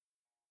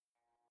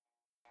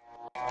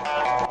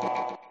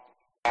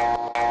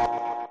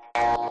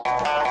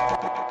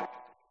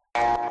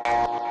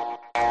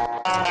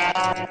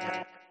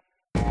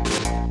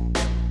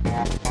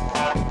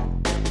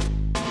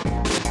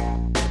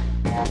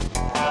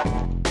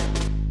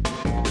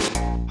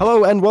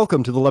Hello and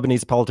welcome to the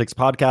Lebanese Politics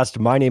Podcast.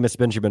 My name is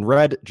Benjamin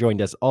Red, joined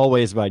as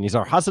always by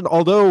Nizar Hassan,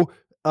 although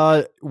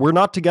we're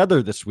not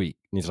together this week,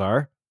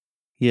 Nizar.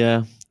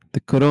 Yeah, the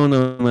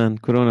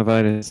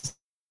coronavirus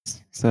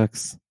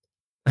sucks.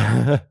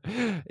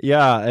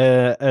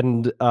 Yeah,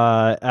 and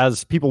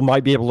as people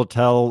might be able to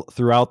tell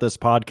throughout this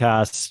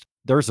podcast,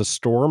 there's a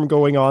storm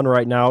going on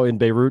right now in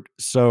Beirut,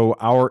 so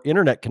our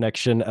internet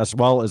connection as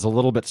well is a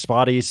little bit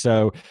spotty.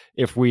 So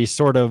if we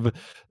sort of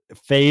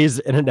phase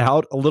in and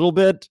out a little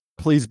bit,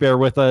 please bear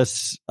with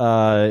us.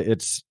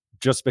 It's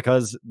just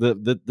because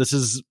this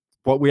is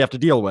what we have to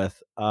deal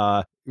with.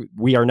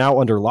 We are now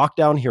under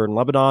lockdown here in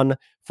Lebanon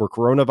for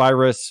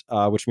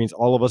coronavirus, which means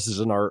all of us is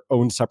in our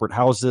own separate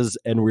houses,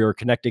 and we are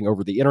connecting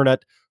over the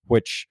internet,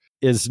 which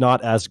is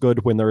not as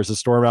good when there is a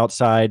storm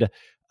outside.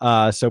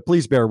 So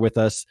please bear with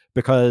us,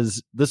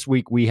 because this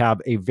week we have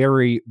a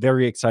very,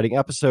 very exciting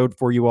episode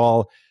for you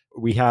all.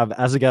 We have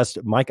as a guest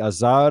Mike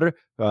Azar,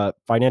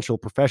 financial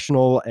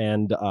professional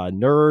and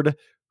nerd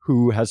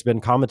who has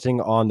been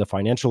commenting on the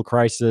financial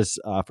crisis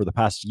for the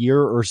past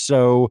year or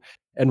so.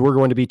 And we're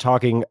going to be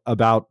talking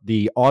about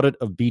the audit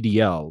of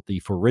BDL, the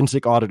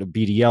forensic audit of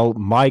BDL.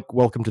 Mike,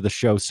 welcome to the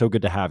show. So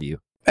good to have you.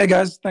 Hey,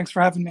 guys. Thanks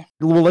for having me.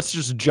 Well, let's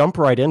just jump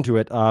right into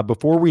it.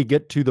 Before we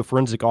get to the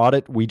forensic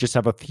audit, we just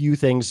have a few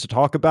things to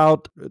talk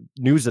about.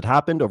 News that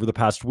happened over the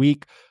past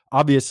week.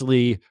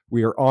 Obviously,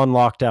 we are on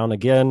lockdown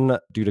again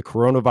due to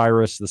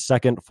coronavirus, the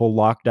second full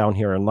lockdown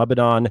here in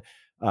Lebanon.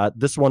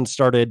 This one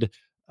started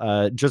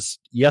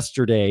just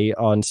yesterday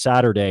on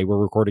Saturday. We're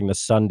recording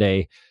this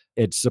Sunday.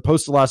 It's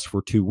supposed to last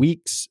for 2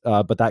 weeks,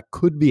 but that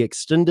could be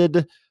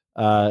extended.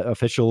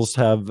 Officials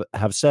have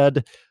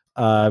said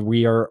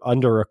we are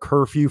under a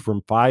curfew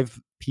from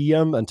 5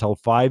 p.m. until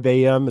 5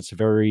 a.m. It's a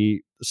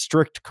very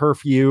strict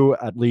curfew,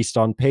 at least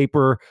on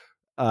paper.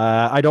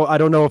 I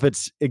don't know if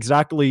it's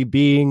exactly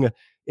being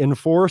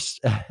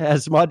enforced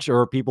as much,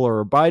 or people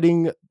are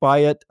abiding by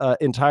it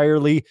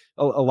entirely.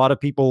 A lot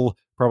of people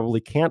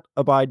probably can't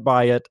abide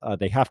by it.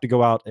 They have to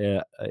go out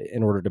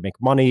in order to make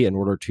money, in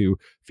order to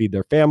feed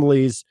their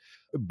families.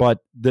 But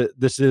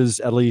this is,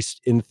 at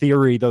least in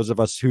theory, those of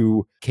us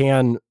who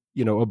can,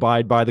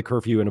 abide by the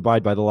curfew and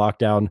abide by the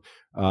lockdown,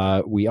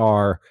 we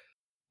are.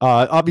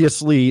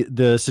 Obviously,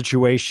 the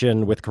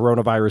situation with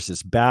coronavirus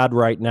is bad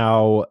right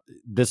now.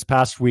 This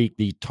past week,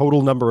 the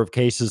total number of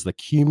cases, the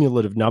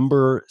cumulative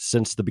number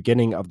since the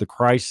beginning of the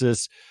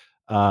crisis,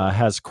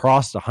 has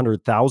crossed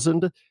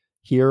 100,000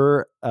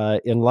 here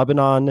in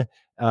Lebanon.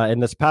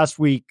 And this past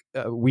week,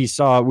 we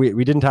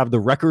didn't have the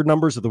record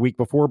numbers of the week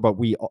before, but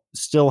we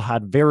still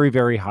had very,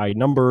 very high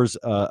numbers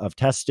of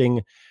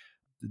testing.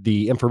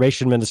 The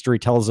information ministry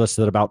tells us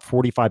that about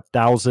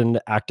 45,000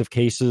 active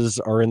cases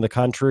are in the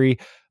country.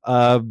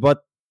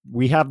 But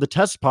we have the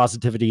test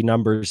positivity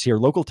numbers here.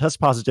 Local test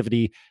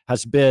positivity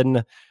has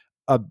been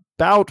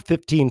about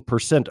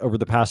 15% over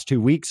the past 2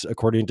 weeks,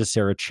 according to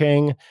Sarah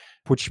Chang,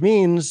 which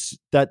means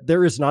that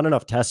there is not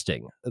enough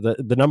testing.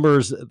 The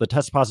numbers, the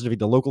test positivity,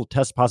 the local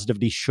test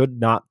positivity should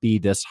not be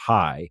this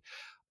high.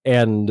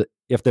 And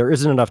if there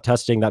isn't enough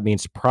testing, that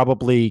means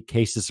probably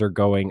cases are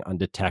going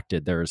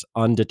undetected. There's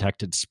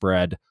undetected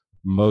spread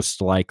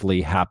most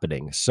likely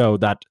happening. So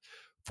that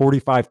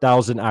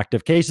 45,000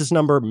 active cases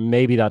number,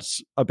 maybe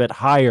that's a bit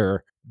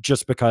higher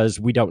just because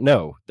we don't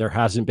know. There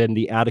hasn't been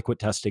the adequate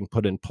testing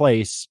put in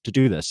place to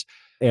do this.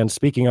 And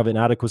speaking of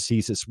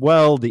inadequacies as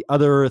well, the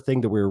other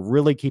thing that we're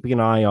really keeping an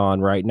eye on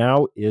right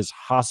now is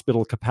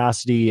hospital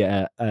capacity,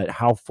 at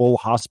how full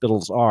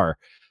hospitals are.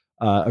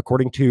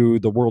 According to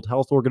the World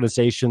Health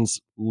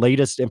Organization's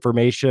latest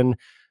information,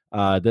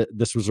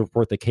 this was a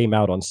report that came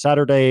out on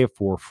Saturday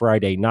for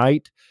Friday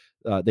night.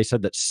 They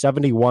said that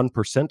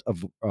 71%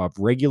 of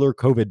regular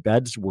COVID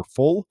beds were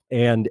full,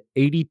 and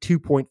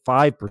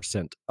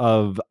 82.5%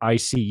 of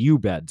ICU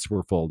beds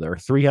were full. There are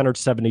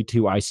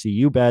 372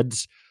 ICU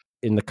beds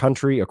in the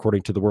country,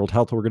 according to the World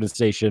Health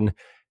Organization,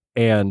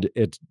 and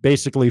it's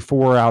basically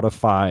 4 out of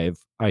 5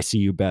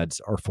 ICU beds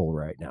are full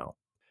right now.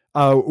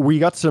 We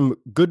got some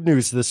good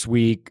news this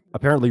week.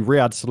 Apparently,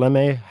 Riyad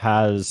Salameh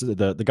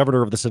the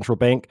governor of the central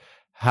bank,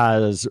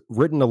 has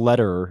written a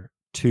letter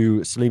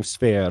to Salim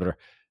Sfair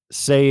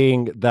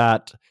saying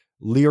that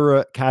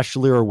cash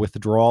lira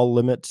withdrawal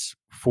limits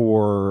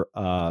for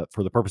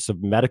the purpose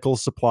of medical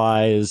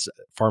supplies,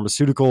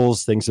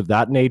 pharmaceuticals, things of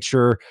that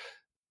nature,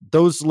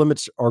 those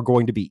limits are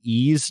going to be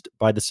eased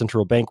by the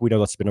central bank. We know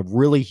that's been a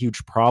really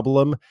huge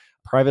problem.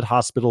 Private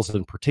hospitals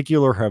in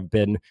particular have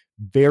been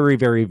very,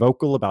 very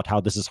vocal about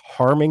how this is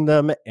harming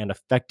them and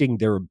affecting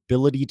their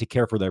ability to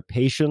care for their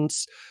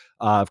patients.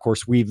 Of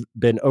course, we've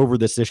been over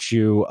this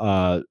issue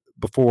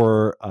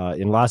before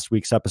in last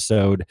week's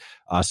episode,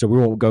 so we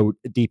won't go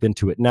deep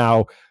into it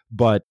now,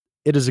 but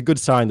it is a good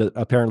sign that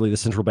apparently the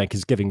central bank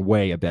is giving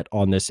way a bit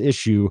on this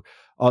issue.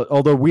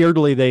 Although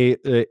weirdly, they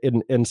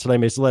in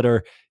Salameh's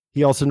letter,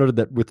 he also noted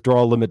that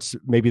withdrawal limits,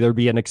 maybe there'd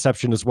be an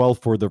exception as well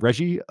for the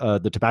regie,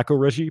 the tobacco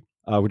regie,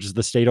 which is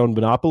the state-owned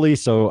monopoly.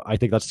 So I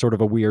think that's sort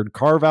of a weird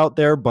carve out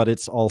there, but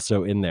it's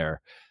also in there.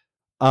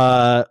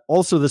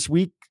 Also this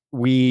week,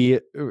 we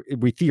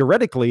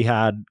theoretically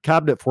had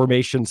cabinet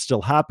formation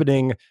still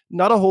happening.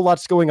 Not a whole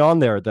lot's going on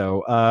there,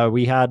 though.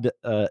 We had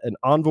an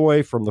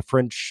envoy from the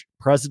French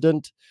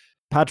president,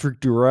 Patrick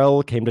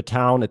Durel, came to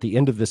town at the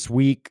end of this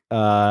week,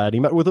 and he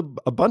met with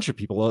a bunch of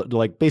people,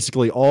 like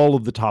basically all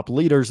of the top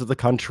leaders of the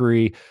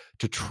country,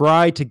 to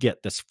try to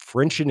get this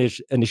French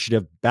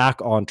initiative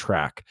back on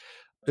track.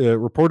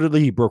 Reportedly,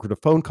 he brokered a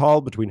phone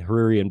call between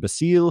Hariri and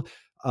Basile.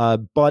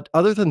 But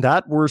other than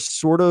that, we're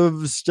sort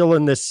of still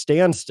in this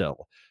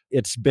standstill.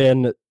 It's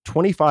been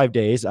 25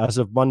 days as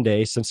of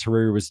Monday since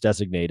Hariri was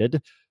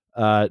designated.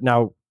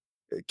 Now,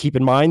 keep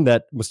in mind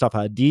that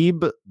Mustafa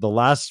Adib, the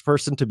last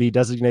person to be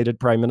designated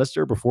prime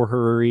minister before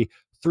Hariri,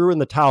 threw in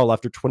the towel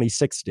after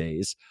 26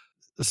 days.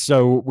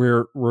 So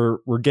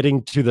we're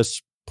getting to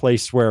this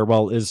place where,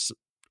 well, is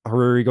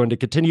Hariri going to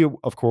continue?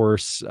 Of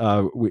course,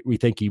 we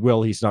think he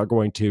will. He's not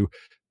going to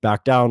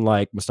back down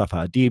like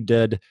Mustafa Adib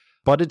did.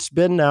 But it's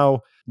been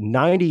now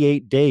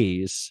 98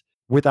 days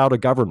without a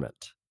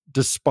government,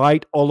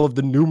 despite all of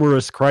the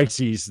numerous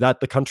crises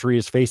that the country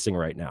is facing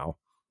right now.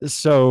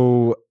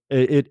 So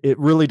it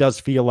really does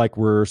feel like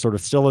we're sort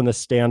of still in this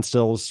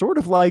standstill, sort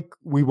of like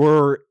we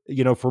were,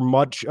 for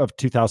much of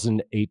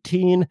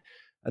 2018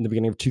 and the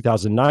beginning of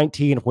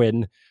 2019,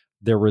 when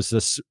there was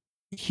this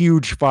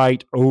huge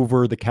fight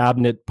over the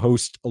cabinet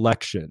post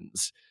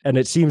elections. And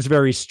it seems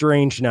very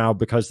strange now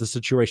because the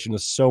situation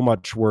is so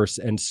much worse.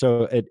 And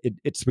so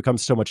it's become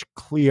so much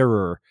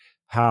clearer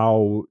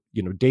how,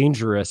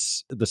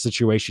 dangerous the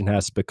situation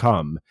has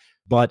become.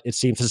 But it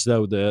seems as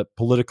though the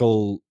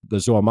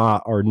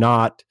Zouama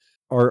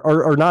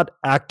are not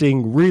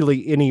acting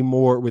really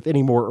anymore with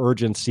any more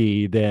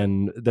urgency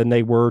than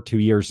they were 2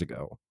 years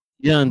ago.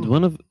 Yeah, and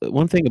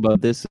one thing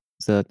about this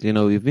is that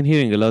you've been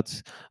hearing a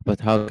lot about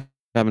how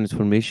cabinet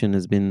formation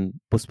has been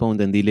postponed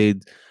and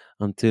delayed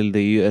until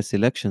the U.S.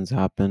 elections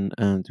happen,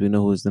 and we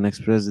know who's the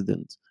next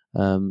president.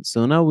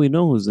 So now we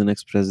know who's the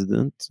next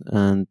president,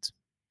 and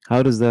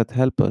how does that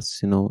help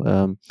us?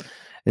 I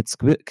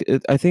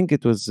think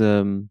it was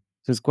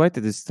quite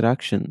a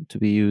distraction to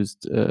be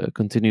used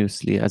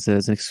continuously as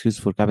an excuse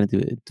for cabinet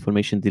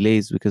formation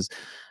delays, because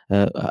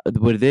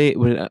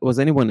was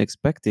anyone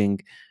expecting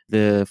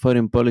the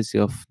foreign policy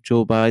of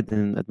Joe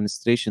Biden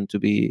administration to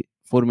be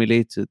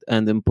formulated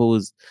and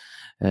imposed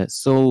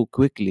so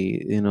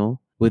quickly,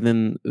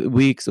 within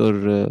weeks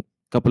or a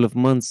couple of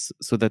months,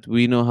 so that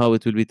we know how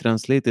it will be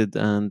translated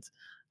and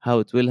how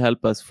it will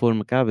help us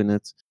form a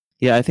cabinet?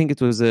 Yeah, I think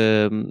it was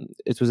a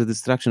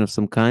distraction of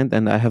some kind,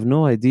 and I have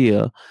no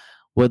idea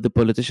what the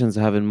politicians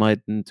have in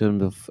mind in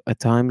terms of a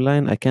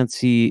timeline. I can't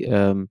see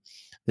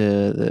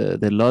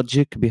the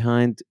logic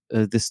behind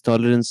this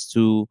tolerance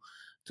to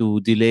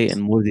delay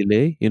and more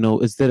delay.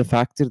 Is there a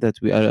factor that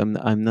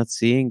I'm not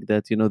seeing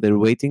that they're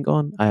waiting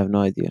on? I have no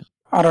idea.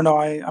 I don't know.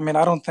 I mean,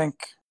 I don't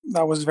think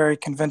that was very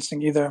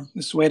convincing either,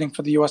 this waiting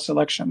for the US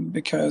election,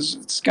 because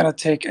it's going to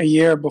take a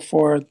year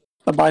before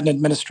the Biden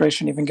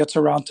administration even gets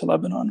around to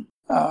Lebanon,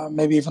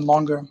 maybe even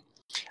longer.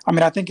 I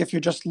mean, I think if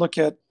you just look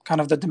at kind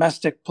of the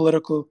domestic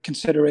political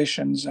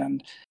considerations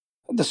and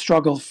the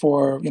struggle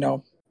for,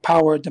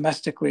 power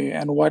domestically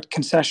and what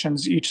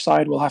concessions each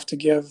side will have to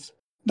give,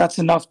 that's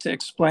enough to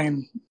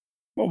explain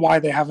why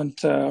they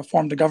haven't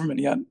formed a government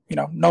yet.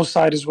 No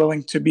side is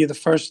willing to be the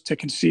first to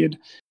concede.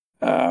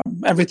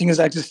 Everything is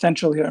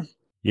existential here.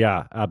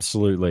 Yeah,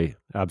 absolutely.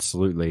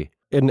 Absolutely.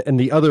 And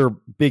the other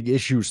big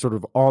issue, sort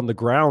of on the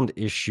ground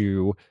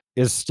issue,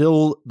 is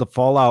still the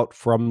fallout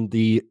from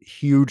the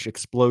huge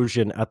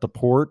explosion at the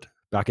port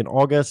back in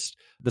August.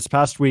 This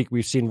past week,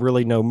 we've seen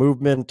really no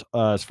movement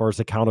as far as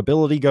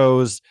accountability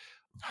goes.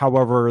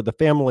 However, the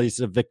families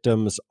of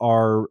victims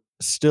are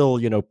still,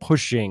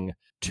 pushing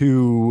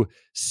to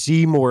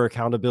see more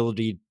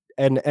accountability.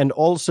 And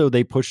also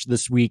they pushed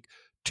this week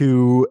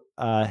to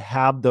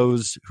have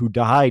those who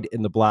died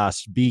in the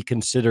blast be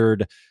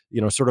considered,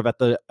 sort of at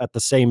the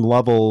same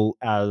level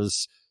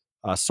as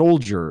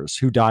soldiers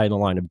who die in the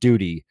line of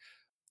duty.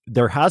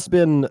 There has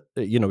been,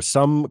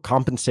 some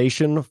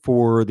compensation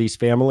for these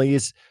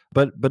families,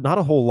 but not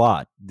a whole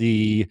lot.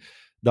 The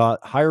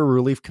Higher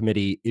Relief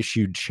Committee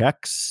issued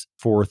checks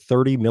for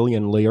 30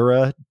 million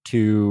lira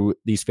to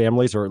these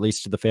families, or at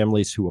least to the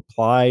families who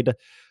applied,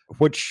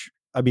 which,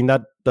 I mean,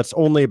 that's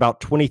only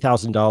about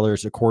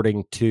 $20,000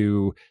 according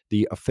to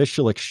the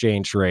official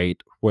exchange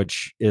rate,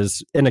 which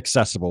is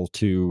inaccessible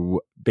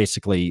to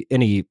basically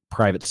any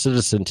private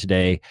citizen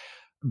today.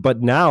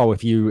 But now,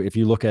 if you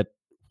look at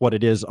what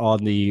it is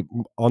on the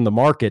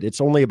market,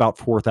 it's only about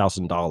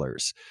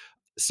 $4,000.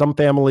 Some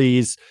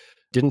families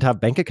didn't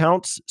have bank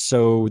accounts,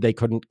 so they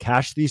couldn't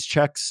cash these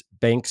checks.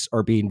 Banks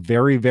are being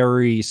very,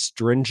 very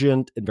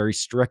stringent and very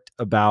strict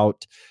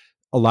about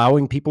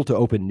allowing people to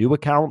open new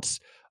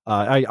accounts.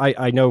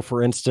 I know,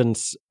 for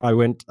instance, I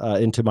went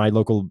into my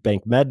local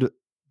Bank Med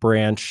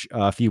branch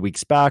a few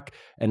weeks back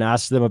and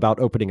asked them about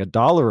opening a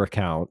dollar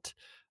account.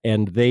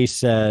 And they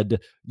said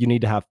you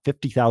need to have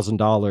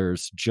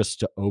 $50,000 just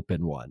to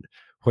open one,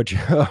 which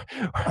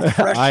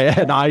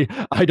I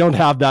don't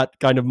have that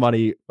kind of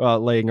money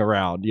laying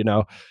around,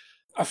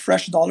 A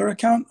fresh dollar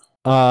account?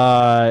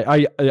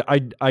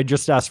 I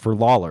just asked for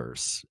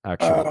dollars,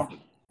 actually. Oh,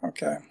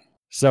 okay.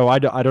 So I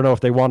don't know if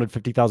they wanted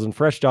 50,000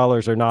 fresh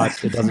dollars or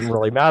not. It doesn't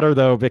really matter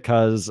though,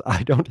 because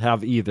I don't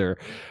have either.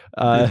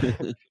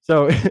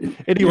 So You're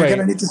anyway,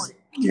 gonna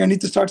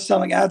need to start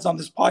selling ads on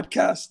this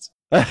podcast.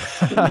 So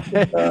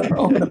you can,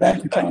 open a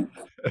bank account.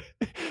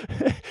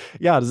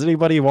 Yeah, does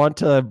anybody want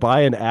to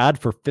buy an ad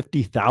for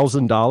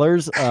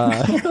 $50,000?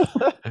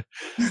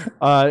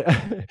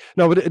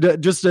 No,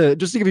 but just to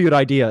give you an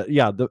idea,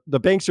 yeah, the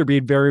banks are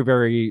being very,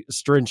 very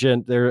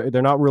stringent. They're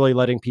not really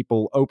letting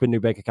people open new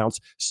bank accounts.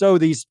 So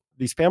these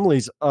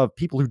families of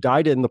people who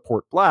died in the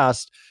port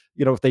blast,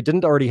 if they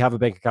didn't already have a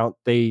bank account,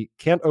 they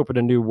can't open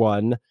a new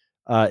one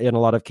in a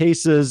lot of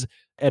cases,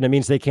 and it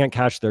means they can't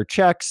cash their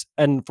checks.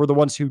 And for the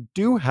ones who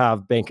do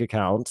have bank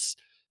accounts,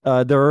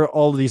 there are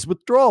all these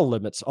withdrawal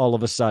limits all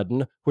of a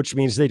sudden, which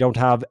means they don't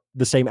have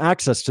the same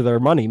access to their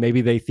money. Maybe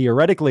they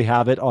theoretically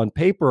have it on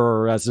paper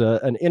or as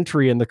an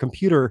entry in the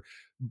computer,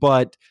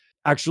 but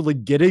actually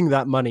getting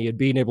that money and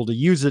being able to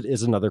use it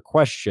is another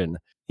question.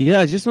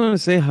 Yeah, I just want to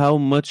say how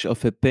much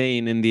of a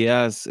pain in the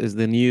ass is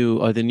the new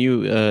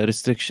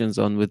restrictions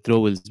on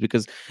withdrawals.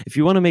 Because if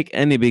you want to make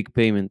any big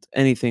payment,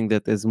 anything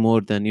that is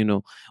more than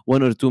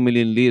 1 or 2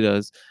 million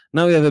liras,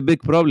 now you have a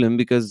big problem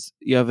because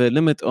you have a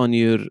limit on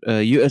your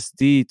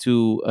USD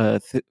to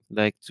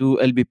like 2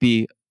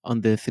 LBP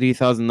on the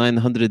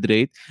 3,900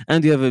 rate,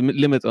 and you have a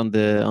limit on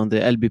the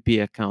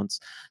LBP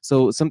accounts.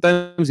 So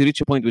sometimes you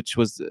reach a point, which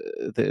was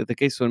the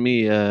case for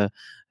me.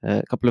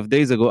 A couple of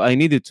days ago, I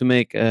needed to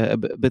make a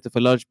bit of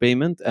a large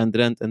payment and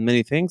rent and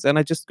many things, and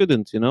I just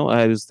couldn't.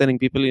 I was telling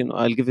people,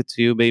 I'll give it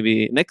to you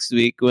maybe next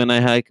week when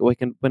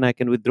when I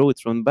can withdraw it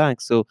from the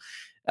bank. So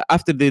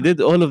after they did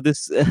all of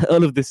this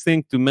all of this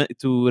thing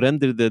to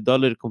render the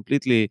dollar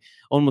completely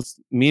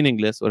almost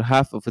meaningless or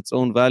half of its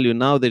own value,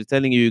 now they're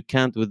telling you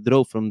can't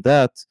withdraw from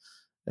that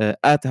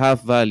at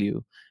half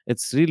value.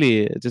 It's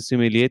really just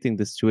humiliating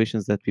the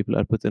situations that people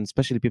are put in,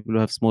 especially people who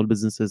have small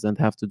businesses and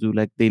have to do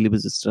like daily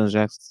business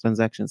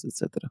transactions,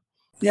 etc.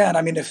 Yeah, and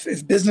I mean,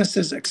 if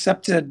businesses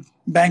accepted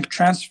bank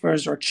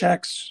transfers or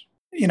checks,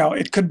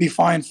 it could be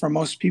fine for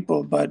most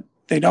people, but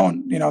they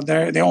don't.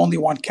 They only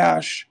want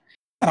cash.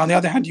 And on the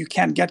other hand, you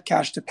can't get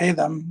cash to pay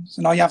them.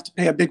 So now you have to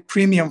pay a big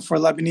premium for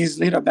Lebanese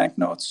lira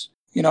banknotes.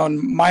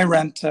 In my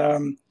rent,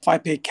 if I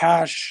pay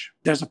cash,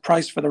 there's a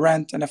price for the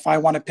rent. And if I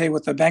want to pay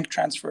with a bank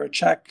transfer, a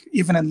check,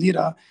 even in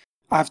lira,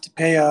 I have to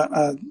pay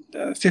a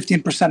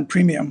 15%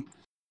 premium.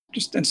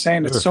 Just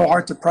insane. It's so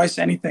hard to price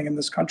anything in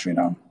this country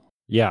now.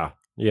 Yeah,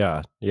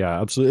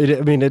 absolutely.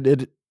 I mean,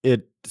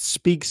 it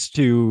speaks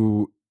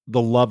to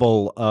the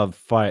level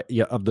of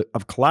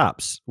of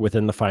collapse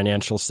within the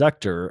financial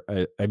sector.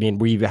 I mean,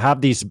 we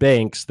have these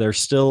banks. They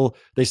still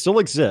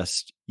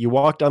exist. You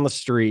walk down the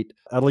street,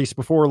 at least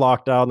before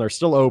lockdown, they're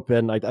still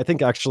open. I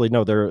think actually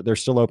no, they're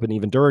still open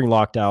even during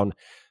lockdown.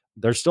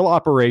 They're still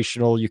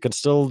operational. You can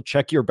still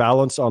check your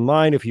balance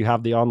online if you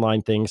have the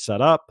online thing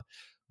set up.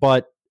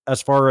 But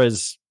as far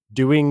as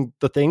doing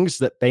the things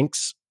that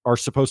banks are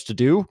supposed to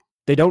do,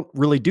 they don't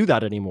really do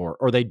that anymore,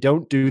 or they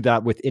don't do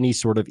that with any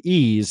sort of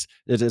ease.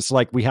 It's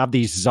like we have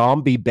these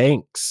zombie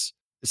banks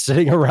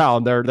sitting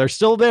around. They're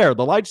still there.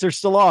 The lights are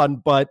still on,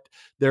 but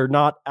they're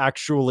not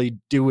actually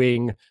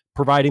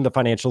providing the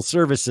financial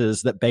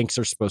services that banks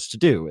are supposed to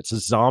do. It's a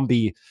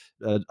zombie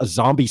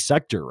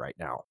sector right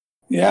now.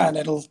 Yeah, and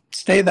it'll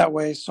stay that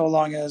way so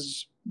long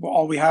as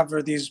all we have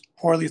are these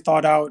poorly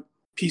thought out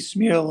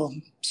piecemeal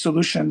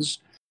solutions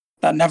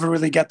that never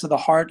really get to the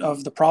heart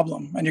of the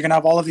problem. And you're going to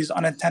have all of these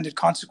unintended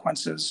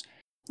consequences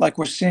like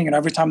we're seeing. And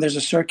every time there's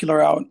a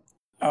circular out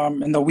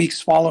in the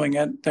weeks following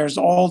it, there's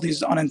all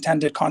these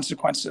unintended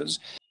consequences.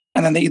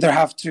 And then they either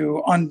have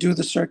to undo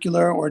the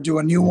circular or do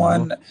a new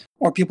one,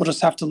 or people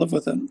just have to live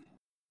with it.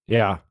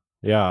 Yeah,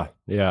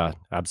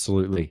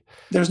 absolutely.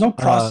 There's no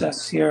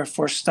process here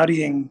for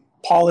studying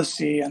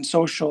policy and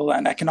social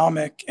and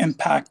economic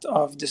impact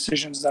of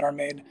decisions that are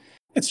made.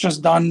 It's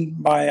just done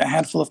by a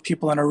handful of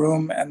people in a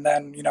room, and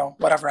then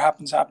whatever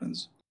happens.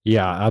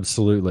 Yeah,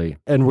 absolutely.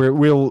 And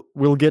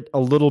we'll get a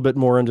little bit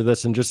more into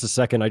this in just a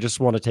second. I just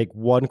want to take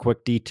one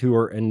quick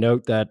detour and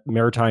note that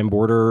maritime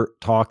border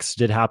talks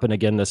did happen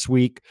again this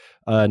week.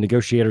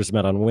 Negotiators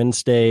met on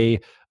Wednesday.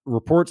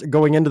 Reports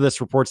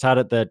had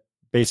it that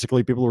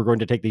basically people were going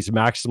to take these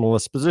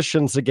maximalist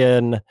positions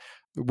again.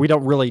 We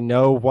don't really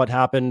know what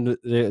happened.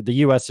 The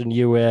U.S. and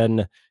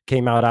UN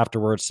came out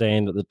afterwards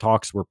saying that the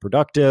talks were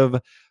productive.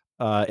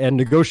 And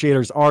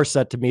negotiators are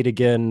set to meet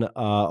again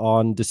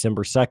on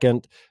December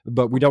 2nd,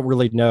 but we don't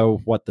really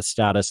know what the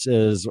status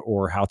is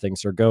or how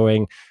things are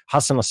going.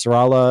 Hassan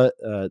Nasrallah,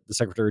 the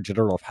Secretary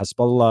General of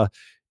Hezbollah,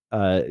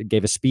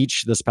 gave a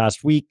speech this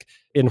past week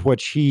in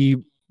which he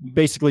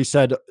basically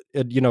said,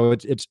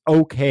 it's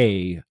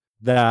okay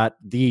that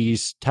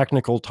these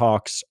technical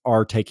talks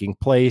are taking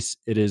place.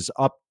 It is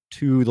up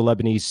to the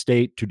Lebanese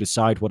state to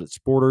decide what its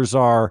borders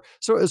are.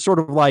 So it's sort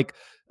of like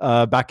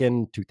back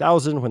in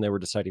 2000 when they were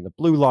deciding the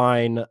blue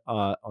line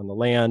on the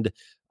land,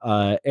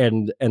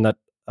 and that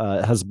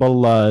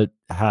Hezbollah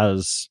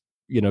has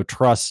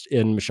trust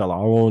in Michel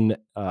Aoun,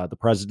 the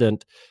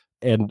president,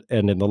 and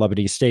in the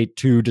Lebanese state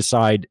to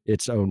decide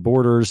its own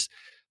borders,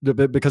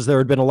 because there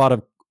had been a lot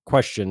of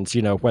questions,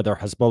 whether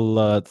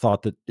Hezbollah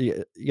thought that,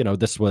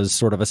 this was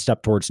sort of a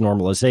step towards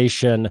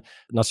normalization.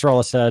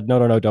 Nasrallah said,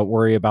 no, don't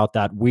worry about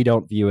that. We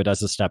don't view it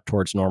as a step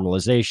towards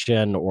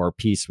normalization or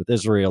peace with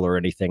Israel or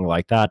anything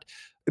like that,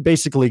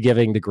 basically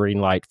giving the green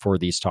light for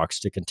these talks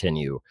to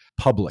continue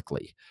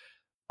publicly.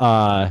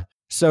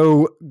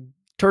 So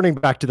turning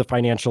back to the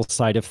financial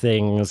side of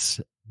things,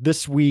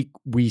 this week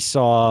we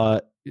saw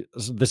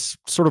this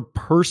sort of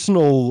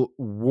personal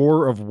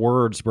war of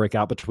words break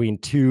out between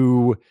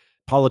two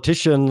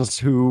politicians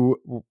who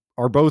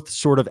are both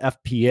sort of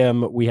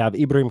FPM. We have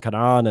Ibrahim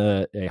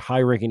Kanaan, a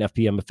high-ranking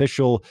FPM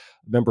official,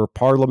 member of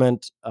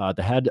parliament,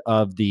 the head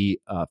of the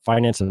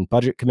Finance and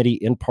Budget Committee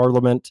in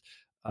Parliament.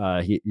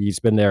 He's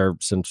been there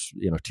since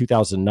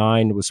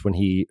 2009 was when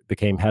he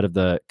became head of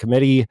the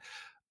committee.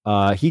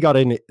 He got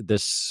in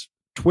this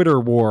Twitter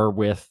war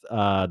with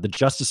the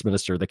Justice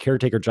Minister, the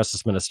caretaker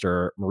Justice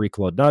Minister,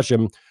 Marie-Claude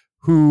Najm,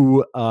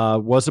 who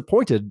was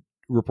appointed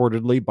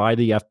reportedly by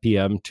the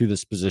FPM to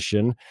this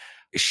position.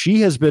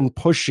 She has been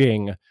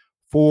pushing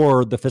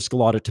for the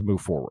fiscal audit to move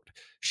forward.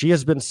 She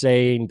has been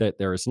saying that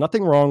there is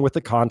nothing wrong with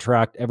the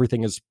contract.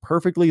 Everything is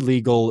perfectly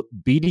legal.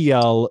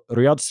 BDL,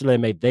 Riyad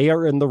Saleh, they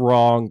are in the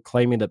wrong,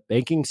 claiming that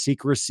banking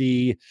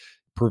secrecy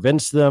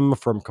prevents them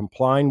from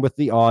complying with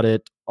the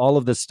audit, all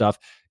of this stuff.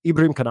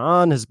 Ibrahim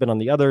Kanaan has been on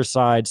the other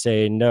side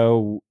saying,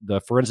 no, the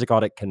forensic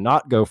audit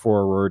cannot go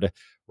forward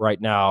right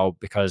now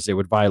because it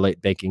would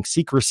violate banking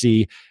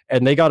secrecy.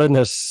 And they got in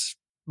this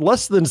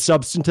less than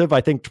substantive, I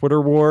think, Twitter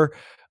war.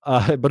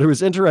 But it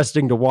was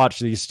interesting to watch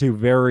these two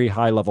very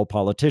high-level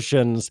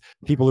politicians,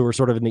 people who were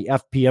sort of in the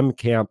FPM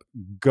camp,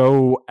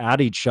 go at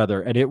each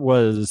other. And it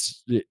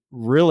was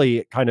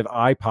really kind of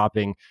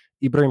eye-popping.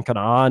 Ibrahim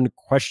Kanaan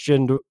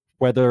questioned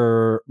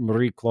whether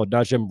Marie-Claude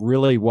Najm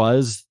really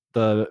was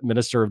the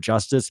Minister of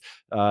Justice.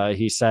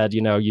 He said,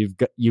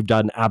 you've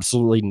done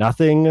absolutely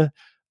nothing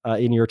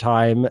in your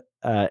time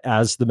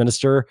as the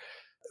minister.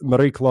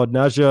 Marie-Claude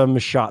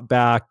Najm shot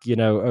back,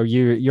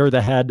 you're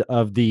the head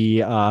of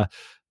the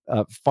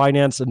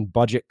Finance and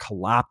Budget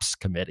Collapse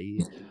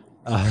Committee,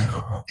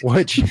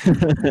 which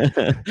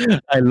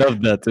I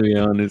love that, to be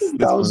honest.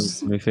 That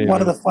was my favorite.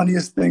 one of the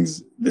funniest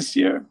things this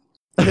year.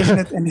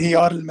 لجنة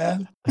انهيار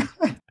المال.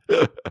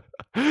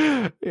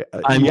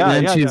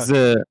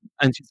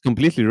 And she's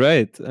completely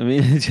right. I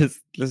mean,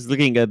 just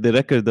looking at the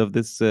record of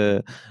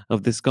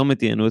this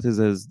committee and what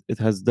it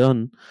has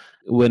done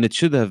when it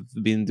should have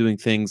been doing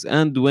things,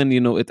 and when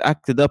it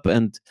acted up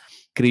and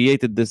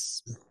created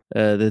this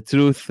the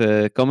Truth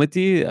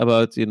Committee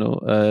about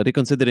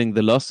reconsidering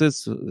the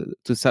losses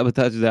to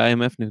sabotage the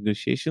IMF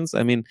negotiations.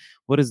 I mean,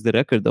 what is the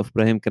record of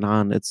Brahim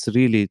Kanaan? It's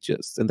really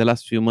just in the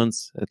last few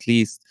months, at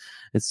least,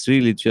 it's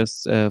really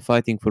just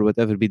fighting for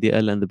whatever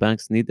BDL and the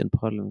banks need in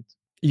Parliament.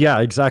 Yeah,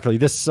 exactly.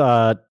 This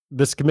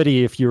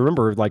committee, if you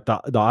remember, like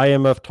the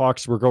IMF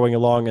talks were going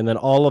along, and then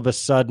all of a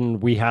sudden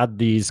we had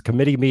these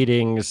committee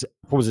meetings.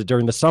 What was it,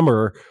 during the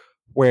summer,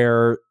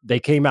 where they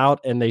came out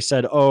and they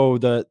said, oh,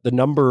 the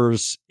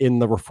numbers in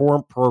the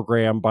reform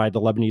program by the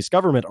Lebanese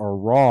government are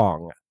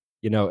wrong,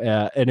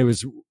 and it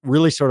was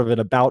really sort of an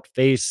about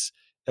face,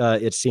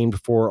 it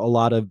seemed, for a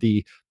lot of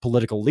the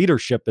political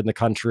leadership in the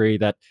country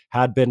that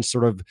had been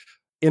sort of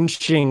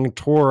inching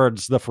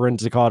towards the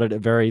forensic audit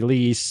at very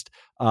least,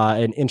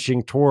 and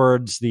inching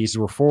towards these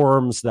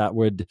reforms that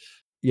would,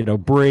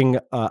 bring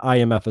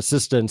IMF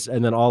assistance.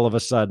 And then all of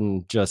a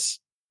sudden, just,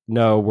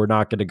 no, we're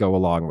not going to go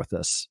along with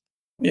this.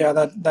 Yeah,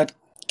 that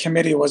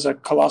committee was a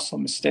colossal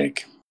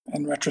mistake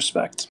in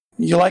retrospect.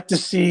 You like to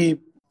see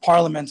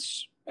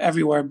parliaments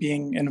everywhere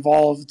being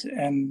involved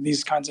in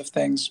these kinds of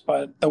things,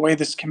 but the way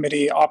this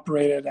committee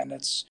operated, and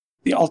it's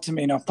the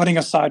ultimate, putting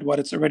aside what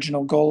its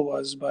original goal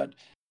was, but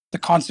the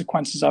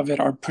consequences of it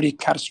are pretty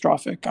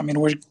catastrophic. I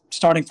mean, we're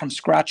starting from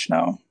scratch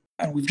now,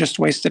 and we've just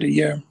wasted a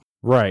year.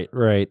 Right.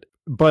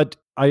 But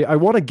I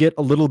want to get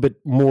a little bit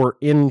more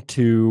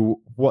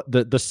into what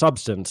the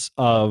substance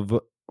of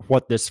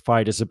what this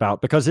fight is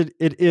about, because it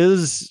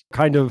is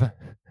kind of,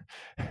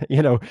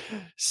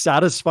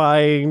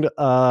 satisfying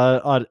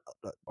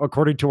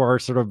according to our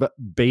sort of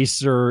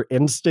baser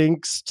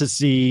instincts to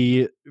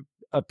see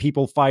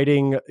people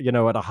fighting,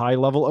 at a high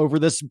level over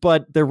this.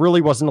 But there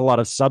really wasn't a lot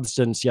of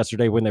substance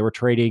yesterday when they were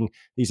trading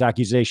these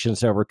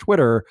accusations over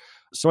Twitter.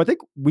 So I think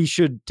we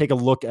should take a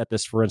look at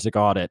this forensic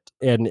audit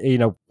and,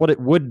 what it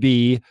would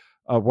be,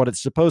 what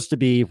it's supposed to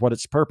be, what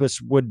its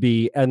purpose would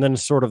be, and then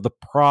sort of the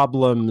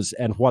problems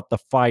and what the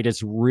fight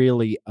is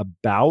really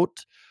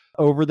about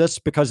over this.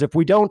 Because if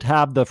we don't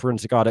have the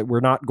forensic audit, we're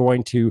not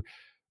going to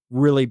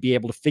really be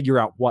able to figure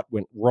out what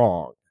went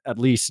wrong, at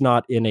least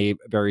not in a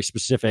very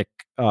specific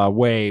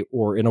way,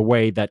 or in a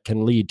way that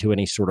can lead to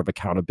any sort of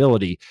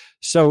accountability.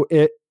 So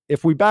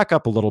if we back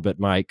up a little bit,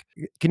 Mike,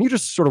 can you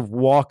just sort of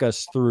walk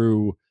us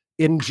through,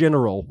 in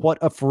general, what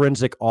a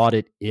forensic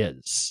audit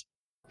is?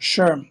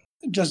 Sure.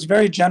 Just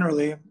very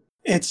generally,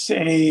 it's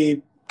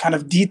a kind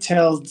of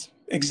detailed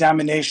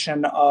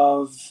examination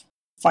of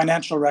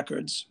financial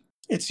records.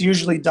 It's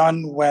usually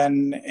done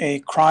when a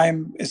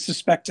crime is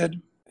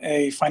suspected,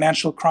 a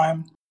financial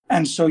crime.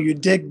 And so you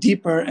dig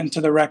deeper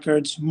into the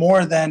records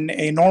more than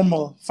a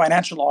normal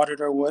financial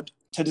auditor would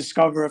to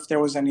discover if there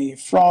was any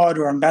fraud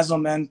or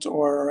embezzlement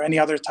or any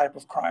other type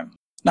of crime.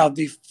 Now,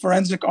 the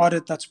forensic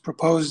audit that's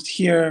proposed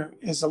here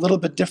is a little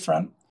bit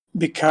different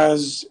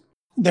because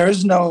there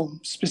is no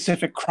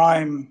specific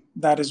crime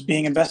that is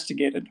being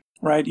investigated,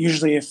 right?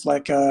 Usually if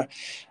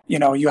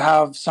you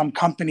have some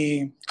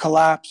company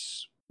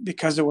collapse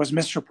because it was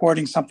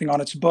misreporting something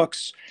on its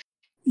books,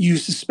 you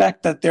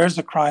suspect that there's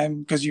a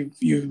crime because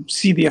you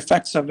see the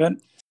effects of it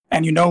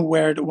and you know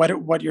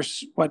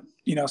what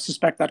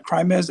suspect that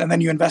crime is, and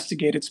then you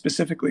investigate it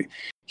specifically.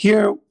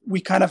 Here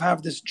we kind of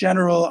have this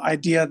general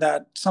idea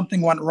that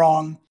something went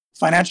wrong,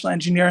 financial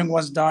engineering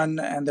was done,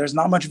 and there's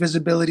not much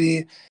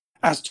visibility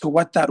as to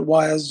what that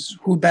was,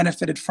 who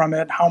benefited from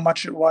it, how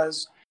much it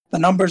was. The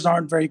numbers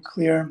aren't very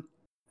clear.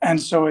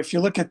 And so if you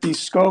look at the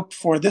scope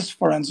for this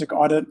forensic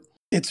audit,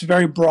 it's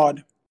very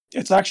broad.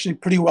 It's actually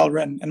pretty well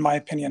written, in my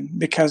opinion,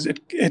 because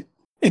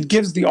it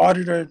gives the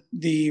auditor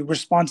the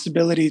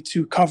responsibility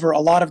to cover a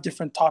lot of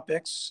different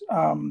topics,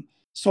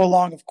 so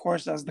long, of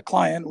course, as the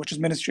client, which is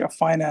Ministry of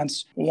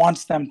Finance,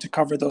 wants them to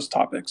cover those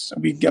topics.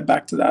 We get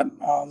back to that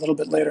a little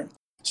bit later.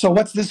 So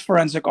what's this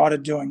forensic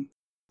audit doing?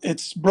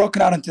 It's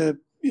broken out into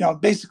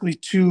basically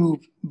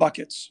two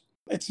buckets.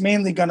 It's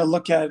mainly going to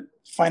look at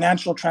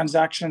financial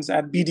transactions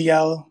at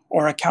BDL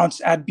or accounts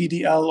at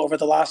BDL over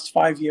the last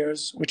 5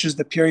 years, which is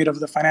the period of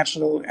the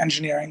financial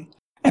engineering.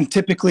 And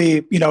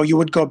typically, you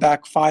would go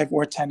back 5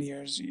 or 10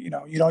 years. You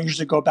don't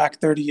usually go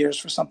back 30 years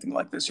for something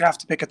like this. You have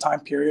to pick a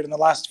time period, and the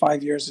last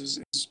 5 years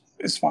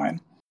is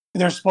fine.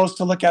 They're supposed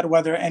to look at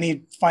whether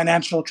any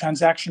financial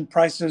transaction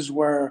prices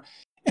were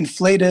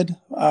inflated.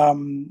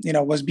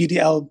 Was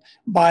BDL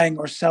buying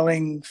or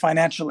selling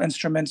financial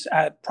instruments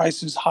at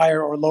prices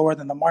higher or lower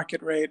than the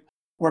market rate?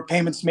 Were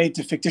payments made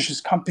to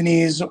fictitious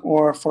companies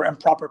or for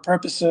improper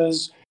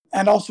purposes?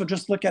 And also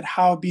just look at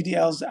how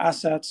BDL's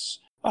assets,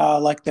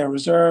 like their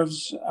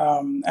reserves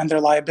and their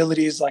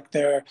liabilities, like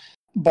their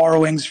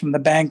borrowings from the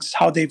banks,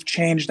 how they've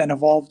changed and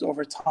evolved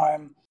over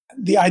time.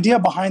 The idea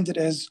behind it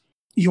is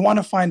you want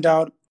to find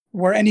out,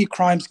 were any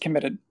crimes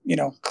committed,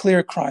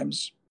 clear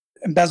crimes,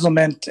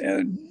 embezzlement,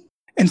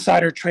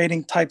 insider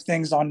trading type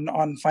things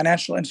on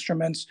financial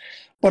instruments.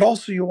 But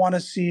also you want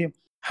to see,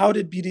 how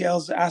did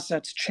BDL's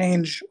assets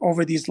change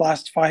over these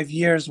last 5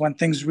 years when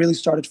things really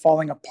started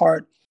falling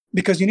apart?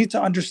 Because you need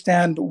to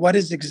understand what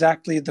is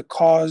exactly the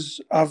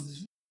cause of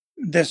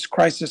this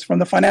crisis from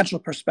the financial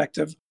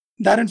perspective.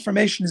 That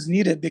information is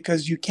needed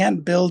because you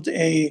can't build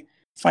a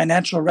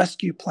financial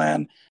rescue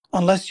plan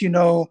unless you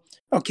know,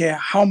 okay,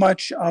 how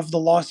much of the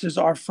losses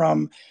are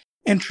from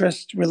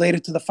interest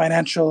related to the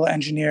financial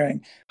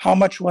engineering? How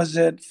much was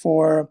it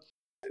for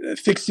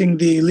fixing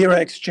the lira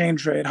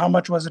exchange rate? How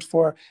much was it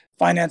for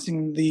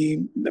financing the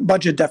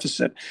budget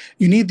deficit?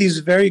 You need these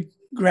very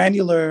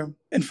granular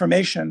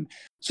information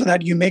so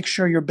that you make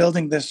sure you're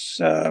building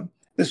this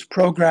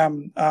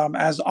program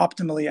as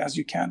optimally as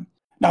you can.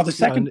 Now, the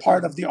second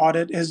part of the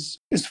audit is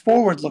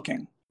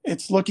forward-looking.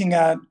 It's looking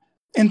at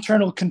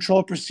internal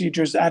control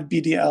procedures at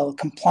BDL,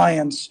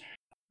 compliance.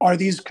 Are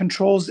these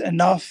controls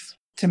enough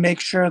to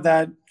make sure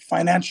that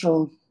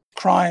financial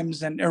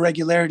crimes and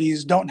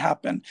irregularities don't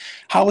happen?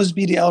 How is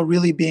BDL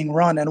really being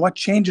run, and what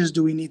changes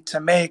do we need to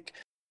make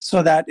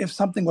so that if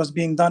something was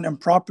being done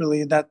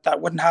improperly,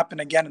 that wouldn't happen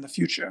again in the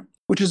future,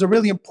 which is a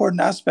really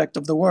important aspect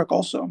of the work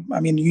also. I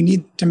mean, you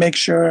need to make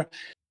sure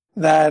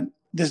that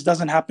this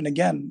doesn't happen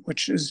again,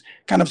 which is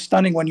kind of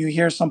stunning when you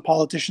hear some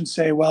politicians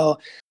say, well,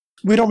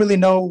 we don't really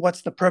know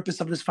what's the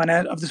purpose of this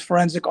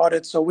forensic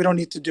audit, so we don't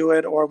need to do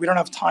it, or we don't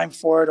have time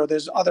for it, or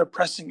there's other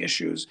pressing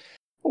issues.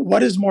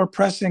 What is more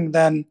pressing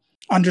than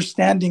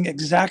understanding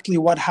exactly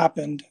what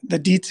happened, the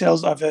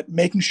details of it,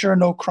 making sure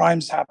no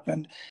crimes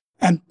happened,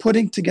 and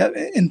putting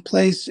together in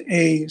place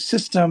a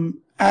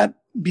system at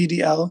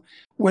BDL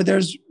where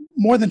there's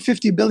more than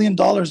 $50 billion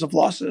of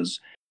losses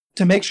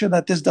to make sure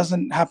that this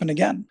doesn't happen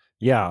again?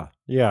 Yeah.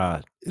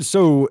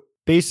 So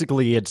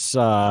basically it's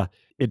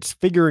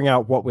figuring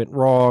out what went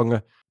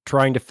wrong,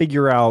 trying to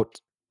figure out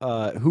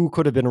who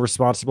could have been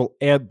responsible,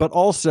 but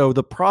also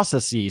the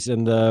processes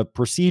and the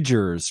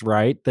procedures,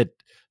 right, that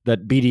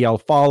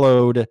BDL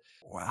followed.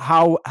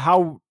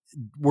 How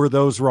were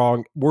those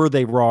wrong? Were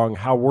they wrong?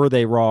 How were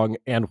they wrong?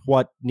 And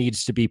what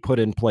needs to be put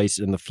in place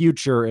in the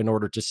future in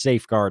order to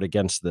safeguard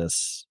against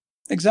this?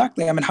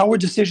 Exactly. I mean, how were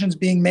decisions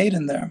being made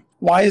in there?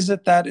 Why is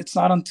it that it's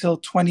not until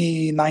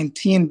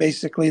 2019,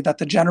 basically, that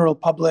the general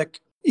public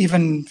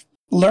even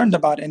learned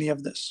about any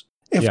of this?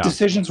 If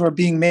decisions were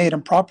being made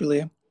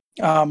improperly,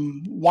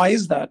 why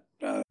is that?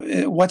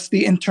 What's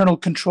the internal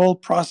control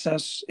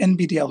process in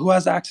BDL? Who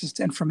has access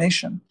to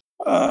information?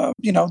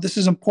 This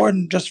is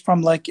important just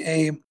from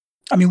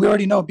we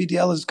already know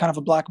BDL is kind of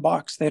a black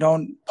box. They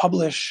don't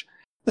publish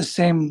the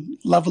same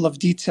level of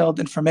detailed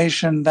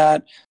information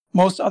that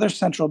most other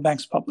central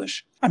banks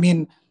publish. I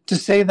mean, to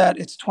say that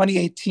it's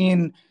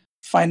 2018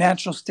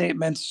 financial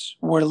statements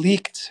were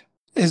leaked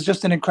is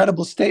just an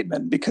incredible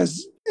statement,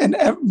 because in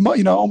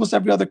almost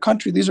every other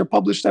country, these are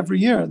published every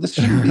year. This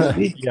shouldn't be a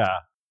leak. Yeah.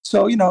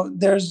 So,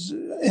 there's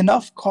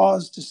enough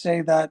cause to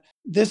say that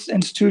this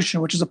institution,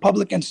 which is a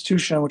public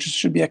institution, which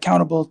should be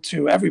accountable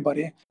to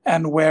everybody,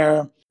 and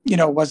where,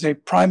 was a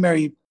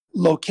primary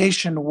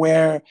location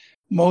where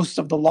most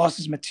of the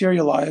losses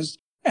materialized.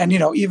 And,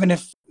 even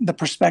if the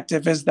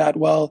perspective is that,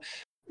 well,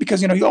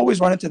 because, you always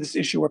run into this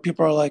issue where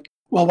people are like,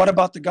 well, what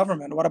about the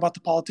government? What about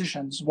the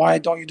politicians? Why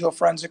don't you do a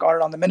forensic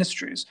audit on the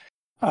ministries?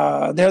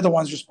 They're the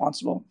ones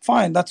responsible.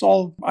 Fine, that's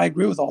all. I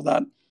agree with all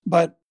that.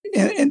 But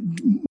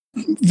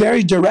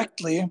very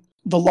directly,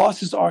 the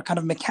losses are kind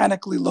of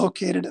mechanically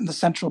located in the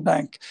central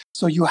bank.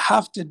 So you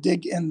have to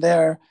dig in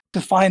there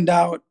to find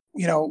out,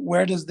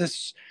 where does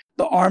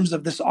the arms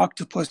of this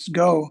octopus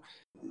go?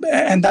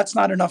 And that's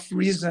not enough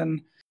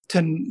reason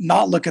to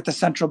not look at the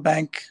central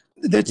bank.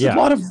 There's a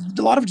lot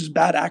of just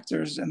bad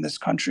actors in this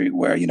country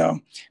where,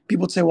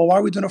 people would say, well, why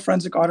are we doing a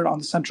forensic audit on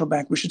the central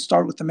bank? We should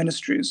start with the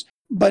ministries.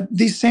 But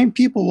these same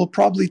people will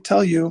probably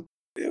tell you,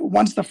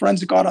 once the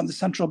forensic audit on the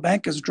central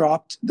bank is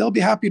dropped, they'll be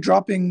happy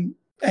dropping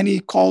any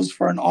calls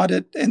for an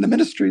audit in the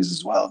ministries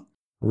as well.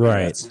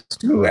 Right.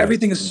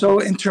 Everything is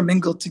so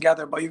intermingled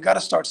together, but you've got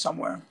to start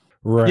somewhere.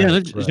 Right. Yeah,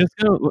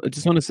 I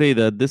just want to say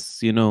that this,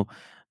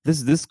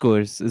 this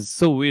discourse is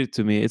so weird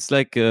to me. It's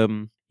like,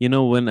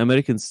 when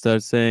Americans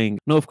start saying,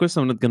 no, of course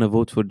I'm not going to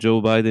vote for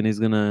Joe Biden. He's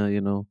going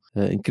to,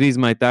 increase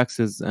my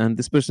taxes. And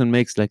this person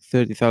makes like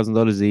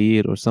 $30,000 a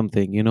year or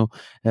something,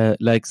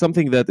 like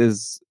something that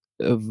is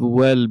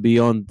well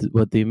beyond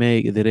what they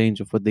make, the range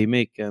of what they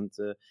make. And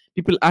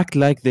people act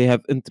like they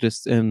have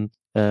interest in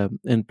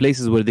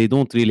places where they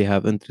don't really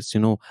have interest.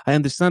 I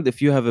understand if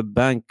you have a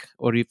bank,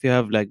 or if you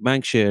have like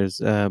bank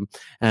shares,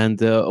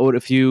 and or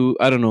if you,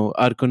 I don't know,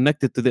 are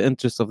connected to the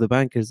interests of the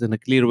bankers in a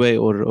clear way,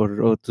 or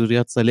to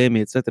Riyad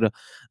Salemi, etc.,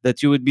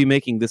 that you would be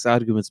making these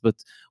arguments. But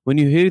when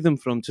you hear them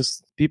from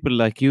just people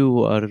like you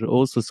who are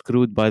also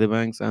screwed by the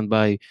banks and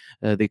by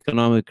the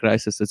economic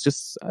crisis, it's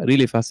just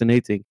really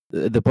fascinating,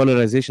 the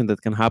polarization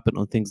that can happen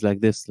on things like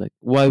this. Like,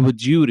 why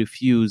would you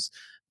refuse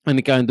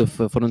any kind of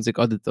forensic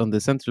audit on the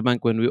central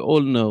bank when we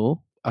all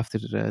know after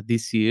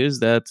these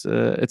years that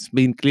it's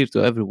been clear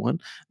to everyone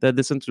that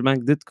the central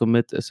bank did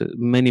commit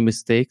many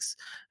mistakes,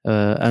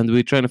 and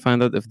we're trying to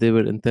find out if they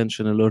were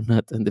intentional or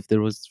not, and if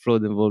there was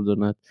fraud involved or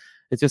not.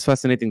 It's just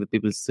fascinating that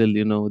people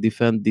still,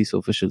 defend these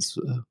officials.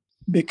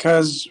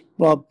 Because,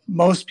 well,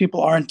 most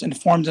people aren't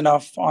informed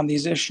enough on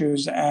these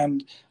issues,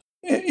 and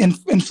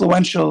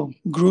influential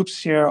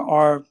groups here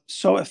are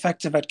so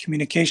effective at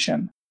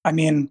communication. I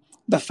mean,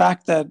 the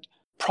fact that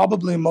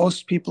probably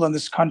most people in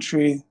this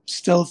country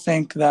still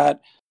think that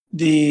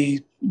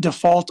the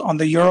default on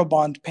the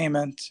Eurobond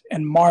payment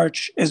in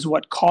March is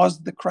what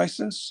caused the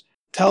crisis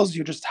tells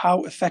you just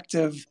how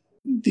effective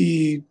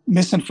the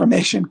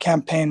misinformation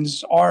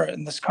campaigns are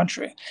in this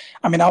country.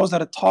 I mean, I was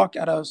at a talk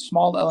at a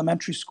small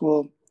elementary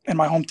school in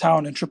my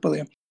hometown in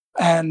Tripoli,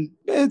 and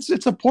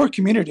it's a poor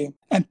community,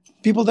 and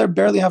people there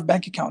barely have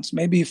bank accounts,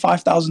 maybe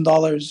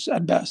 $5,000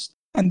 at best.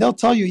 And they'll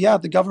tell you, yeah,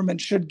 the government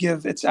should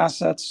give its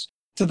assets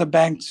to the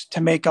banks to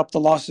make up the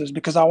losses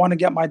because I want to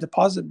get my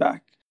deposit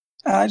back.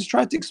 And I just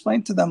tried to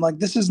explain to them, like,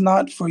 this is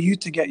not for you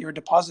to get your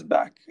deposit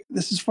back.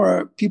 This is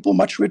for people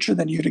much richer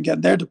than you to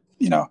get their,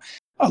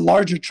 a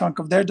larger chunk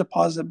of their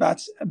deposit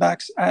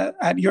backs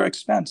at your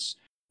expense.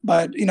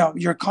 But,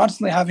 you're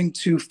constantly having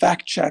to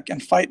fact check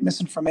and fight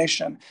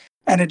misinformation,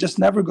 and it just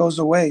never goes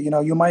away.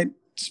 You might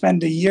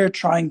spend a year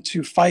trying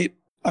to fight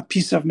a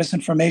piece of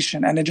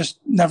misinformation, and it just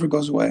never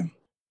goes away.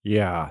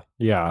 Yeah.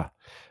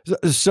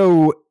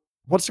 So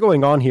what's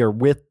going on here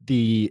with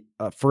the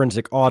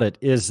forensic audit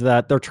is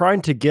that they're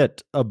trying to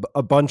get a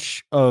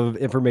bunch of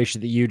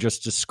information that you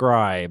just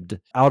described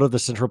out of the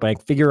central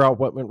bank, figure out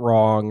what went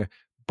wrong,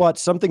 but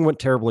something went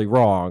terribly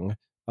wrong,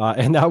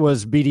 and that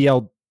was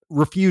BDL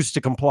refused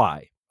to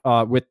comply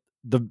with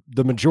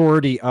the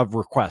majority of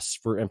requests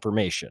for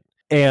information.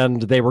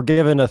 And they were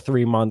given a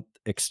 3-month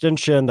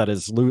extension that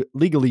is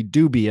legally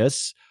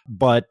dubious,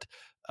 but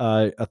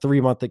a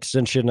 3-month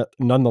extension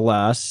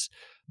nonetheless.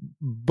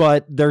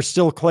 But they're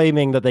still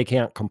claiming that they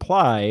can't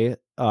comply,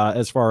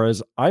 as far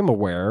as I'm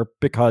aware,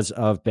 because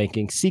of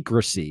banking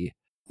secrecy.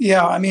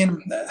 Yeah, I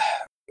mean,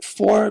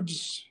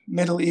 Forbes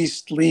Middle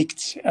East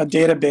leaked a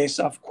database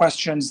of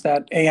questions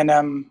that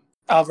A&M,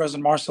 Alvarez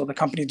and Marsal, the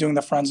company doing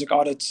the forensic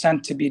audit,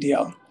 sent to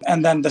BDL.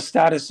 And then the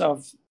status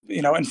of,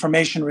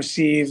 information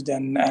received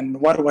and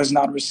what was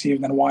not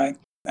received and why.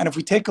 And if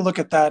we take a look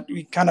at that,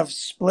 we kind of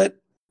split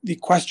the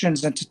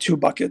questions into 2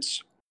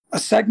 buckets. A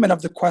segment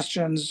of the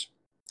questions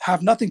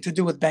have nothing to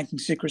do with banking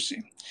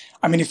secrecy.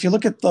 I mean, if you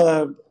look at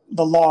the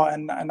law,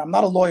 and I'm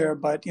not a lawyer,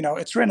 but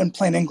it's written in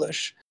plain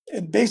English.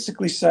 It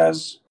basically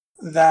says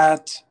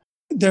that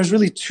there's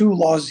really 2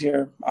 laws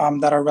here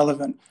that are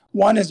relevant.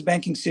 One is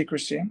banking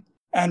secrecy,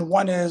 and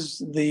one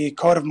is the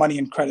Code of Money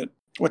and Credit,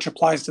 which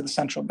applies to the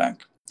central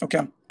bank.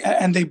 Okay,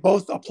 and they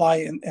both apply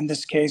in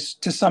this case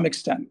to some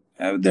extent.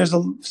 There's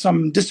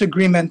some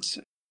disagreement,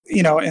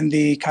 in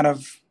the kind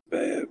of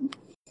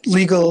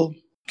legal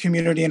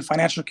community and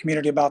financial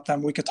community about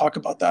them, we could talk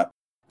about that.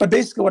 But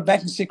basically what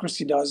banking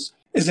secrecy does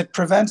is it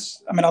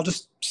prevents, I'll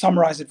just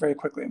summarize it very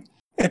quickly.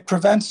 It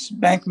prevents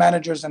bank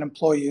managers and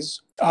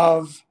employees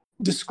of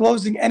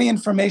disclosing any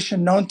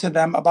information known to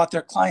them about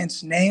their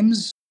clients'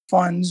 names,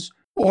 funds,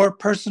 or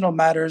personal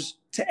matters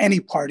to any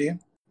party,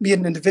 be it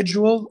an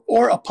individual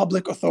or a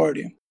public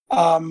authority.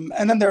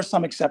 And then there are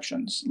some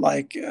exceptions,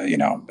 like,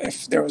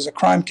 if there was a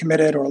crime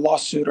committed or a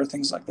lawsuit or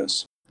things like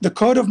this. The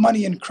Code of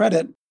Money and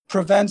Credit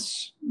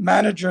prevents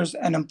managers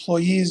and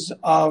employees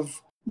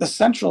of the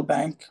central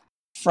bank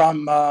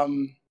from,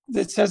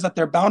 it says that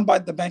they're bound by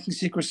the banking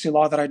secrecy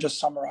law that I just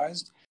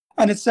summarized.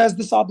 And it says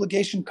this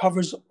obligation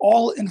covers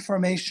all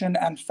information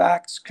and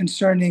facts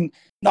concerning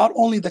not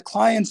only the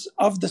clients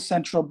of the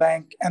central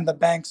bank and the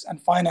banks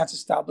and finance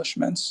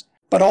establishments,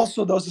 but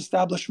also those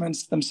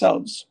establishments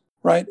themselves,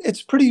 right?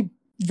 It's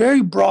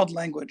very broad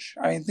language.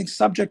 I think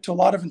subject to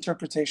a lot of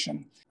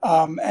interpretation.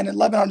 And in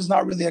Lebanon is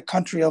not really a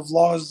country of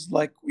laws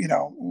like,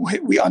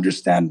 we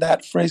understand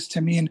that phrase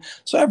to mean.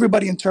 So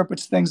everybody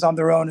interprets things on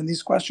their own, and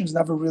these questions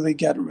never really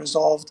get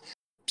resolved.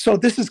 So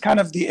this is kind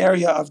of the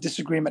area of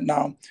disagreement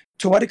now.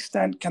 To what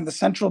extent can the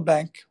central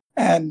bank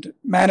and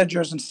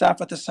managers and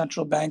staff at the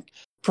central bank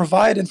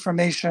provide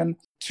information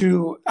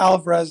to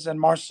Alvarez and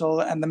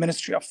Marcel and the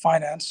Ministry of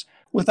Finance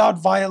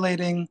without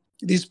violating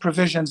these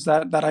provisions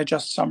that I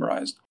just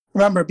summarized?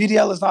 Remember,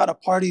 BDL is not a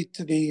party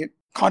to the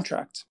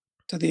contract,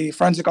 to the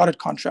forensic audit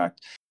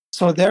contract.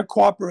 So their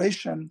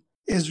cooperation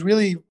is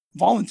really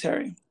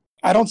voluntary.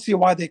 I don't see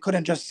why they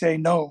couldn't just say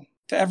no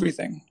to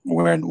everything.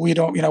 We're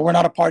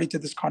not a party to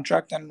this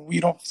contract, and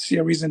we don't see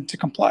a reason to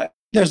comply.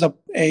 There's a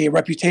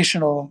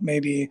reputational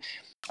maybe,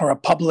 or a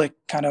public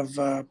kind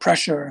of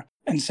pressure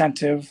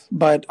incentive,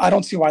 but I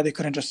don't see why they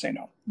couldn't just say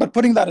no. But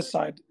putting that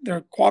aside,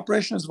 their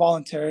cooperation is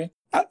voluntary.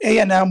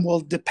 A&M will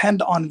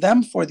depend on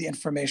them for the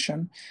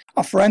information.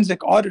 A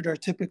forensic auditor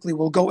typically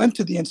will go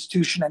into the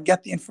institution and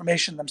get the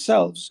information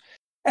themselves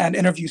and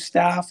interview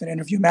staff and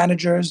interview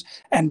managers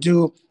and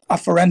do a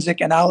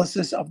forensic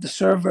analysis of the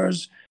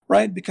servers,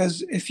 right?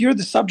 Because if you're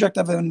the subject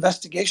of an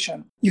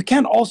investigation, you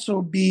can't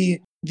also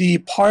be the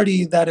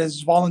party that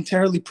is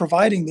voluntarily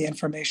providing the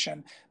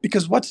information,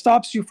 because what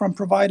stops you from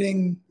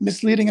providing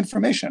misleading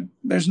information?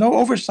 There's no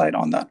oversight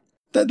on that.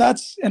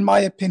 That's, in my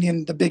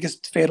opinion, the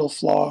biggest fatal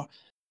flaw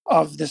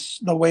of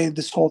the way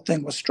this whole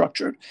thing was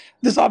structured.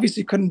 This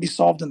obviously couldn't be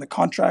solved in the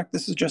contract.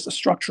 This is just a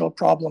structural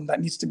problem that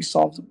needs to be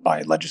solved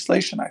by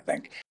legislation, I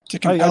think, to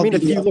compel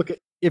BDL.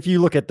 If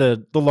you look at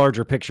the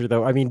larger picture,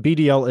 though,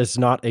 BDL is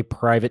not a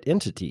private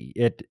entity.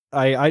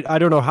 I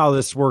don't know how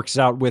this works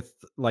out with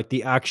like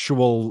the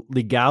actual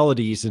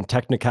legalities and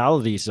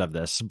technicalities of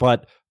this,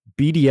 but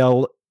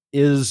BDL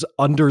is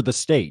under the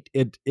state.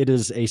 It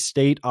is a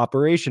state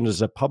operation, it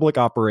is a public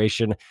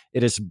operation.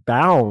 It is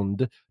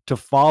bound to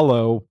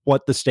follow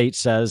what the state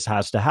says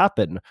has to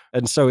happen.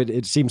 And so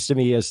it seems to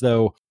me as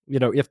though,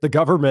 if the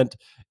government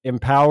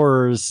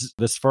empowers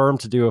this firm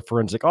to do a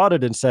forensic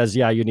audit and says,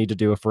 yeah, you need to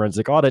do a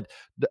forensic audit,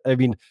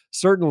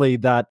 certainly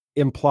that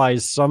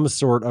implies some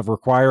sort of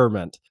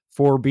requirement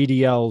for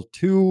BDL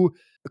to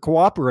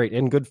cooperate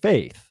in good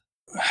faith.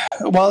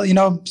 Well,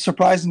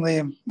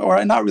 surprisingly,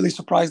 or not really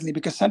surprisingly,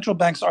 because central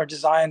banks are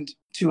designed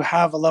to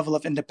have a level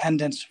of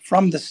independence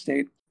from the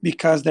state,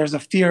 because there's a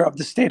fear of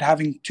the state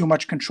having too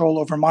much control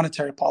over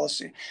monetary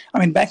policy.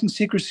 Banking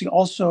secrecy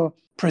also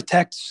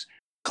protects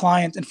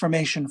client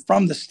information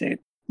from the state.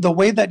 The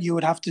way that you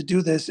would have to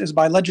do this is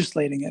by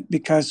legislating it,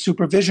 because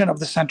supervision of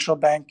the central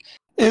bank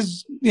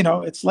is,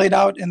 it's laid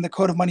out in the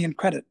Code of Money and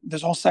Credit.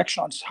 There's a whole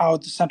section on how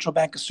the central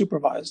bank is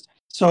supervised.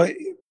 So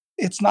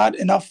it's not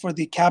enough for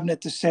the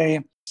cabinet to say,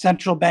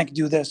 central bank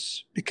do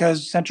this,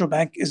 because central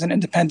bank is an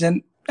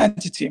independent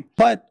entity.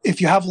 But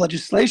if you have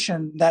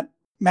legislation that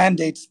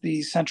mandates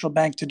the central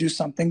bank to do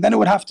something, then it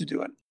would have to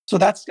do it. So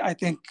that's, I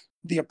think,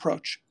 the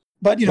approach.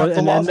 But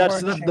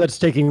that's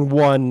taking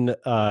one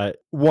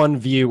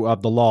view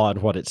of the law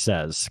and what it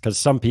says, because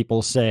some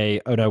people say,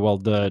 oh no, well,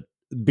 the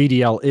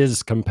BDL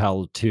is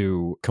compelled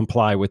to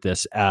comply with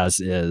this as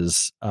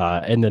is,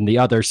 and then the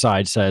other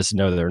side says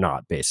no, they're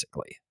not,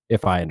 basically,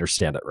 if I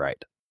understand it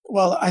right.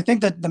 Well, I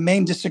think that the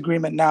main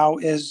disagreement now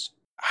is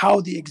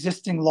how the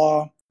existing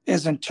law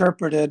is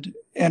interpreted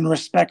in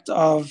respect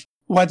of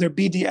whether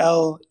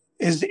BDL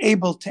is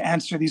able to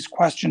answer these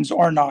questions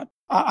or not.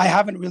 I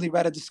haven't really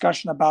read a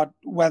discussion about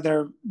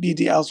whether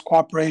BDL's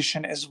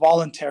cooperation is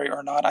voluntary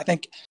or not. I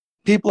think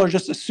people are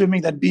just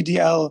assuming that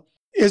BDL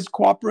is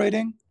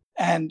cooperating,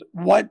 and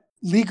what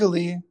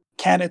legally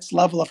can its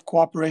level of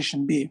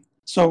cooperation be?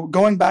 So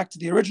going back to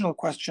the original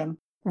question,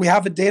 we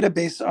have a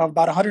database of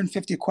about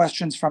 150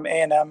 questions from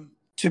A&M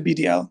to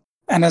BDL.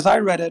 And as I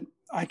read it,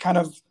 I kind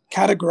of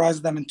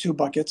categorized them in two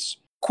buckets.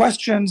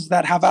 Questions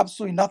that have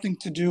absolutely nothing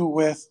to do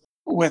with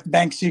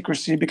bank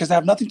secrecy, because they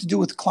have nothing to do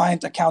with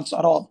client accounts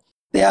at all.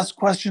 They ask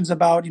questions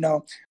about,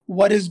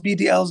 what is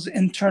BDL's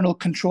internal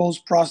controls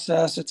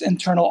process, its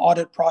internal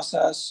audit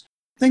process,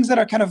 things that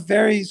are kind of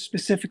very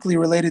specifically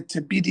related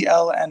to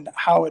BDL and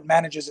how it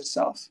manages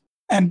itself.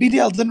 And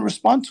BDL didn't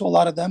respond to a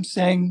lot of them,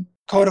 saying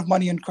Code of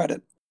Money and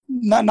Credit.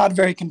 not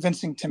very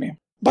convincing to me.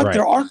 But Right.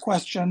 there are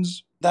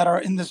questions that are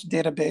in this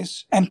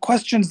database and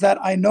questions that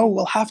I know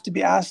will have to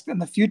be asked in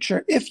the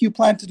future if you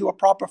plan to do a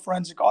proper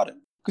forensic audit.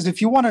 Because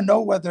if you want to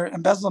know whether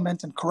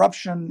embezzlement and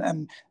corruption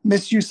and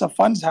misuse of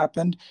funds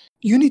happened,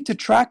 you need to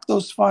track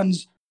those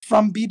funds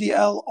from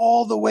BDL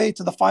all the way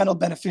to the final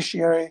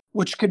beneficiary,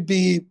 which could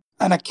be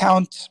an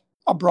account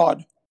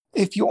abroad.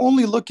 If you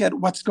only look at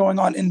what's going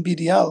on in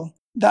BDL,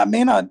 that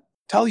may not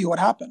tell you what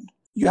happened.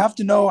 You have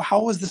to know,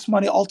 how was this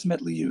money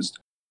ultimately used?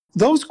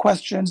 Those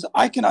questions,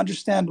 I can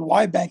understand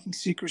why banking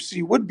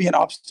secrecy would be an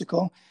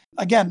obstacle.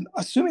 Again,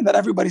 assuming that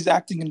everybody's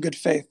acting in good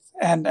faith,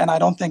 and I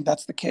don't think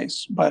that's the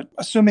case, but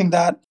assuming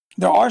that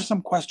there are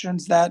some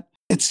questions that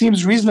it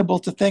seems reasonable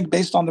to think,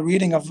 based on the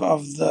reading of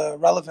the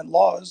relevant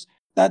laws,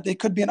 that they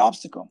could be an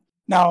obstacle.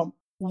 Now,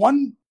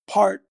 one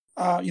part,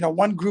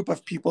 one group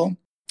of people,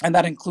 and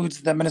that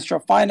includes the Minister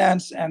of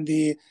Finance and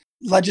the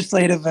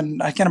legislative,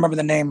 and I can't remember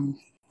the name,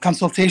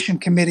 consultation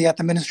committee at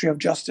the Ministry of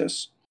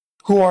Justice,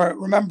 who are,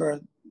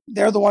 remember,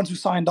 they're the ones who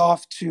signed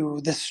off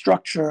to this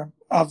structure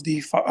of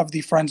the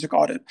forensic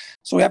audit.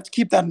 So we have to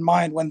keep that in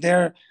mind when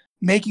they're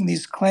making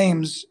these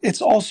claims.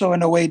 It's also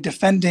in a way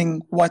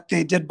defending what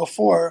they did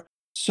before.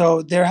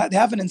 So they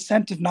have an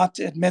incentive not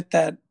to admit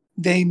that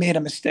they made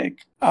a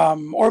mistake,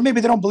 or maybe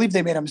they don't believe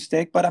they made a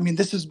mistake. But I mean,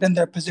 this has been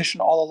their position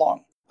all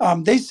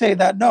along. They say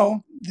that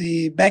no,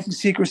 the banking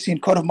secrecy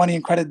and code of money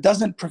and credit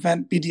doesn't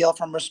prevent BDL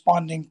from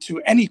responding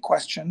to any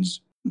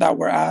questions that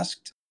were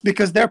asked,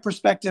 because their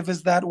perspective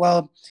is that,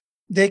 well,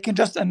 they can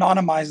just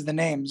anonymize the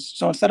names.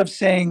 So instead of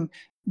saying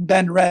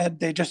Ben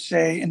Red, they just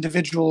say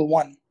individual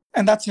one.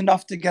 And that's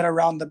enough to get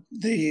around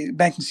the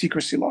banking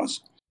secrecy laws.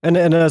 And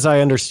as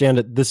I understand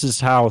it, this is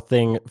how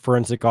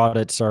forensic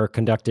audits are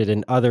conducted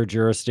in other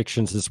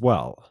jurisdictions as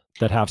well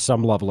that have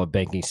some level of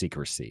banking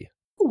secrecy.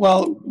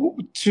 Well,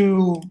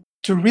 to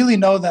really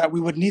know that,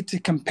 we would need to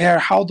compare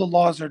how the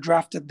laws are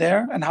drafted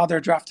there and how they're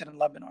drafted in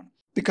Lebanon.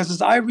 Because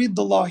as I read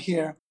the law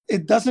here,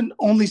 it doesn't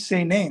only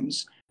say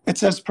names. It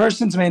says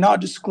persons may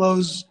not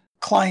disclose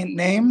client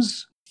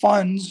names,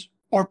 funds,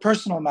 or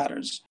personal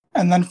matters.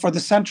 And then for the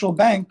central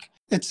bank,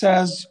 it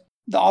says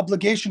the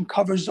obligation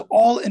covers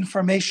all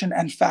information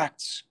and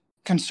facts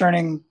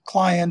concerning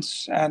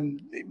clients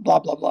and blah,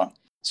 blah, blah.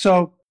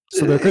 So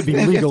there could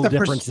be legal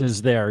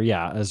differences there,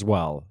 as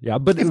well. Yeah,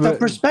 but if the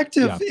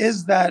perspective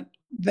is that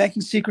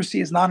banking secrecy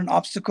is not an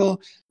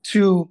obstacle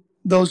to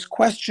those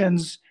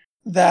questions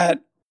that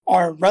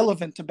are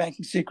relevant to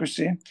banking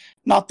secrecy,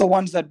 not the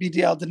ones that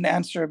BDL didn't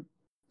answer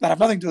that have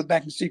nothing to do with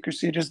banking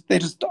secrecy, they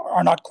just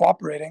are not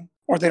cooperating,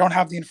 or they don't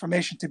have the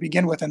information to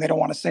begin with and they don't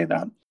want to say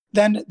that,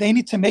 then they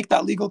need to make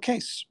that legal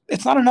case.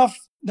 It's not enough.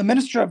 The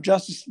Minister of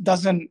Justice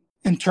doesn't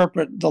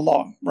interpret the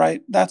law,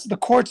 right? That's the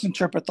courts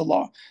interpret the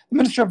law. The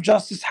Minister of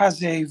Justice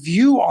has a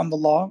view on the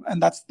law,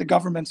 and that's the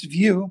government's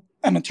view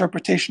and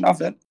interpretation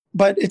of it.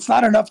 But it's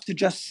not enough to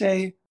just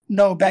say,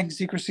 no, banking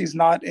secrecy is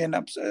not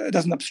it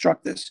doesn't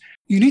obstruct this.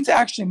 You need to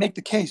actually make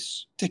the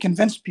case to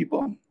convince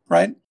people,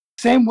 right?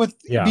 Same with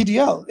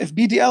BDL. If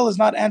BDL is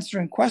not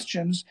answering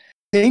questions,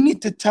 they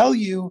need to tell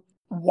you,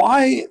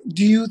 why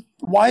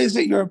is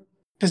it your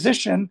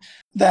position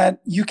that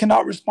you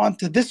cannot respond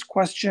to this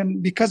question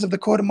because of the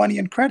code of money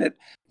and credit?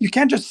 You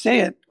can't just say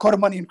it, code of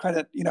money and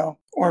credit,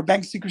 or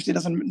bank secrecy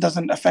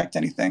doesn't affect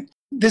anything.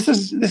 This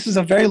is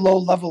a very low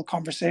level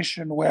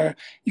conversation where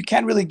you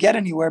can't really get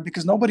anywhere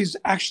because nobody's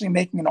actually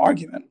making an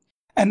argument.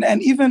 And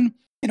even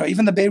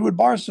the Beirut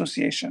Bar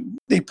Association,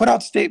 they put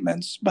out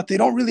statements, but they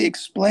don't really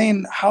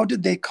explain how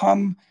did they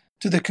come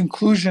to the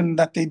conclusion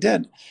that they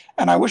did.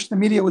 And I wish the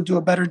media would do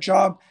a better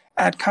job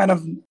at kind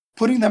of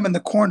putting them in the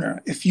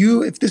corner.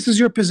 If this is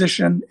your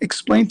position,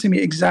 explain to me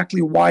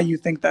exactly why you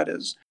think that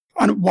is.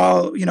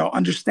 While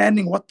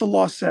understanding what the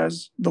law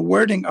says, the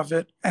wording of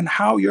it, and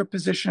how your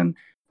position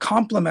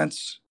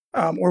complements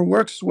or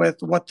works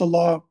with what the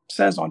law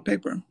says on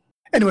paper.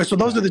 Anyway, so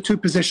those are the two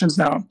positions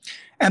now.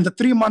 And the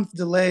 3-month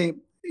delay,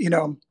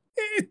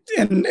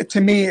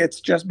 to me,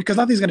 it's just because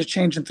nothing's going to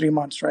change in 3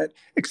 months, right?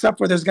 Except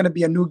for there's going to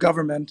be a new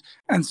government.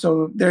 And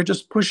so they're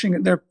just pushing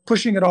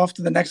it off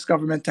to the next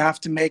government to have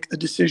to make the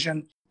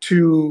decision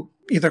to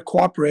either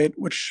cooperate,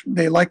 which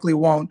they likely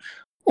won't,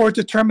 or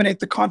to terminate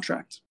the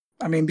contract.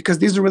 I mean, because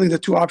these are really the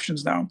two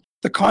options now.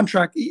 The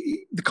contract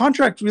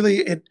really,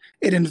 it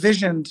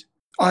envisioned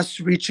us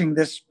reaching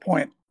this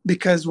point,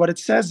 because what it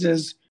says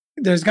is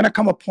there's going to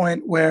come a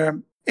point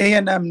where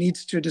A&M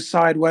needs to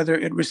decide whether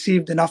it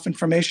received enough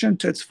information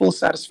to its full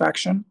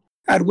satisfaction,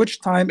 at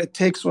which time it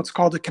takes what's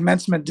called a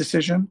commencement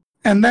decision,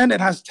 and then it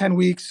has 10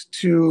 weeks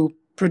to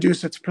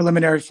produce its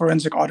preliminary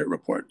forensic audit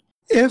report.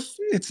 If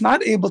it's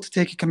not able to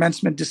take a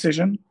commencement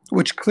decision,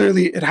 which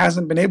clearly it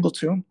hasn't been able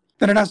to,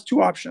 then it has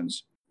two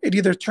options. It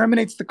either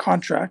terminates the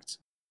contract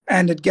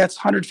and it gets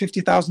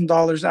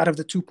 $150,000 out of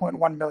the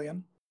 $2.1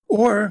 million,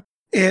 or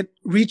it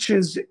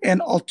reaches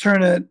an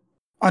alternate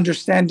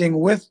understanding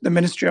with the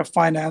Ministry of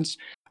Finance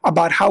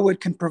about how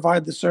it can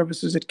provide the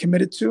services it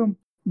committed to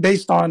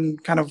based on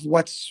kind of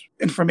what's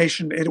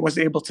information it was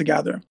able to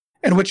gather,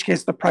 in which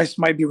case the price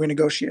might be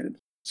renegotiated.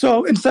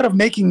 So instead of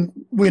making,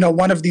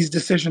 one of these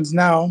decisions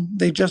now,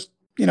 they just,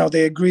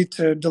 they agreed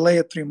to delay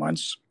it 3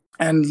 months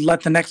and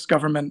let the next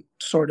government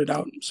sort it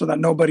out so that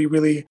nobody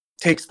really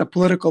takes the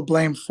political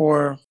blame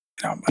for,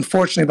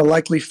 unfortunately, the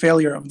likely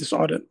failure of this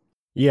audit.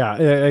 Yeah,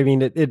 I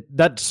mean,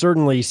 that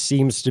certainly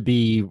seems to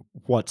be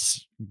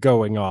what's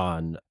going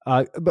on.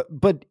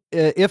 But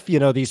if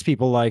these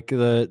people like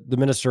the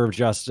Minister of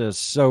Justice,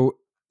 so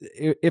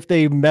if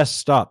they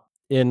messed up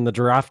in the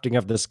drafting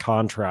of this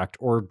contract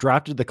or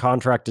drafted the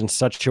contract in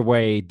such a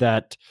way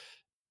that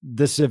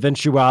this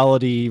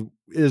eventuality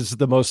is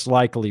the most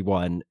likely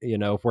one,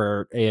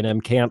 where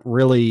A&M can't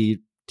really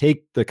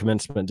take the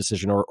commencement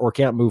decision or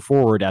can't move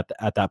forward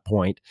at that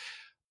point.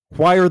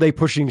 Why are they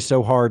pushing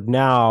so hard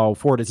now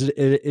for it?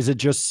 Is it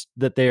just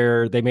that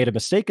they made a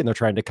mistake and they're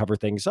trying to cover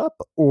things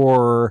up,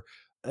 or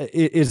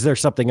is there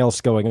something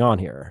else going on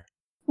here?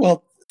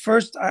 Well,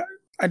 first,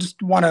 I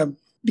just want to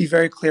be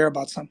very clear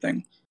about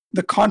something.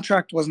 The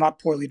contract was not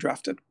poorly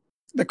drafted.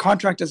 The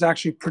contract is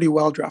actually pretty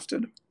well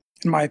drafted,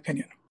 in my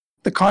opinion.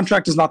 The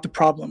contract is not the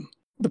problem.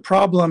 The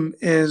problem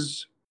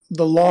is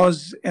the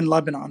laws in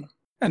Lebanon,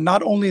 and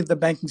not only the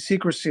banking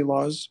secrecy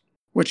laws,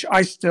 which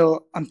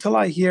until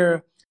I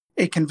hear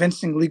a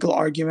convincing legal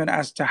argument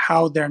as to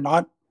how they're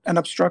not an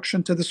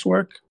obstruction to this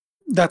work,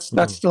 that's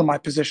still my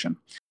position.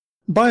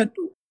 But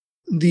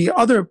the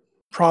other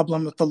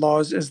problem with the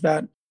laws is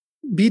that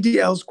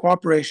BDL's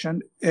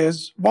cooperation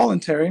is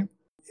voluntary.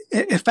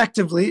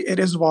 Effectively, it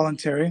is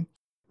voluntary.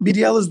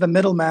 BDL is the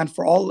middleman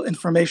for all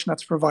information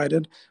that's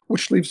provided,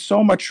 which leaves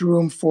so much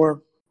room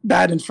for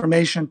bad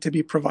information to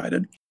be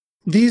provided.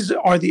 These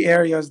are the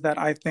areas that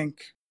I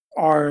think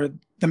are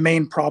the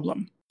main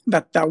problem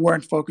that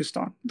weren't focused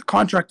on. The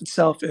contract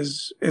itself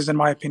is in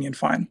my opinion,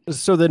 fine.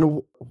 So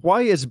then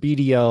why is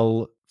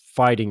BDL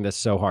fighting this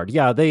so hard?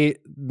 Yeah, they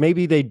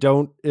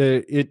don't,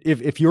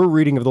 if your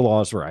reading of the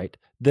law is right,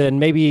 then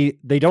maybe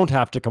they don't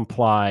have to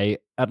comply,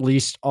 at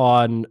least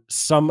on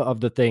some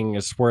of the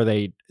things where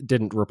they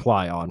didn't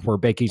reply on, where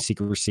banking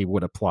secrecy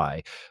would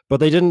apply. But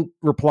they didn't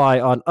reply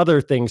on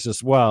other things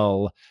as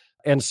well.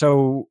 And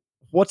so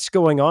what's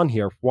going on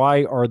here?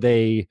 Why are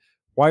they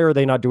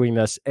not doing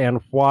this? And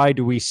why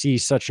do we see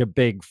such a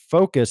big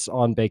focus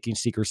on banking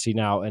secrecy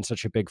now and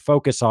such a big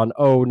focus on,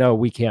 oh, no,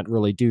 we can't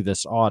really do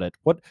this audit?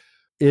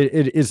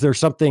 Is there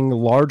something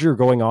larger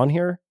going on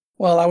here?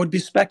 Well, I would be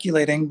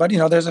speculating, but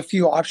there's a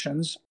few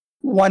options.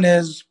 One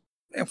is,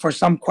 for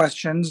some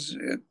questions,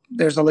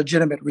 there's a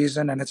legitimate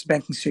reason, and it's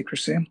banking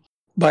secrecy.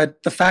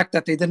 But the fact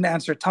that they didn't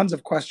answer tons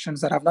of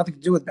questions that have nothing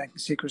to do with banking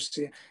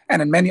secrecy,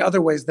 and in many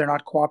other ways they're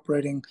not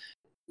cooperating,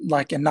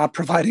 like in not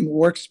providing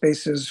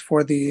workspaces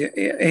for the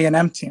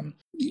A&M team.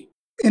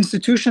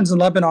 Institutions in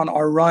Lebanon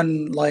are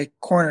run like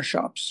corner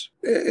shops.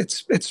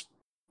 It's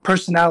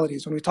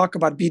personalities. When we talk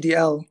about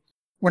BDL,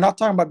 we're not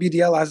talking about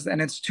BDL as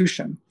an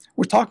institution.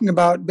 We're talking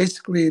about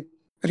basically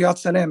Riyad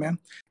Saleh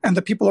and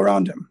the people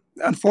around him.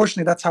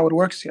 Unfortunately, that's how it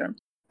works here.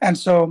 And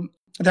so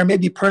there may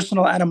be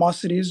personal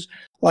animosities,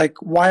 like,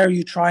 why are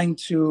you trying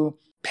to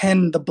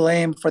pin the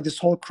blame for this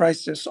whole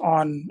crisis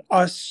on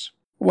us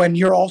when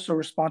you're also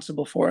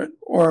responsible for it?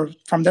 Or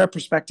from their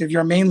perspective,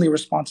 you're mainly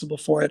responsible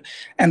for it.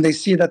 And they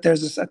see that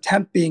there's this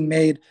attempt being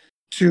made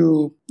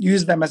to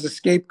use them as a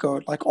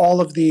scapegoat, like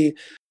all of the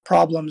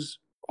problems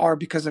are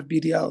because of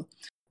BDL.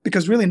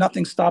 Because really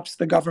nothing stops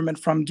the government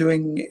from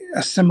doing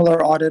a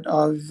similar audit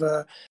of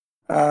the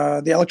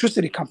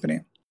electricity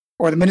company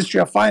or the Ministry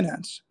of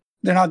Finance.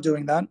 They're not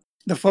doing that.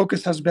 The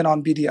focus has been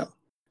on BDL.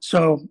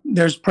 So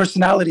there's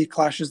personality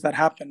clashes that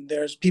happen.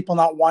 There's people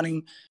not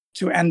wanting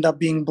to end up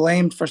being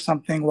blamed for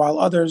something while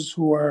others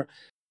who are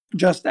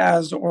just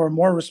as or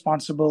more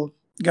responsible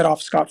get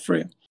off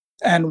scot-free.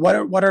 And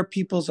what are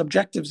people's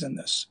objectives in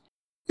this?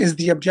 Is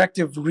the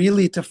objective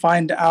really to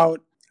find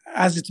out,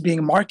 as it's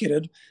being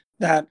marketed,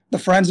 that the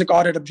forensic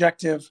audit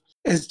objective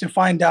is to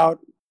find out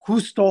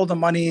who stole the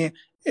money,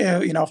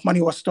 if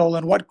money was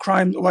stolen, what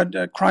crimes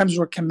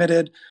were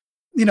committed,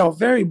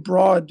 very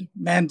broad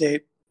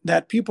mandate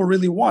that people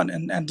really want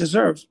and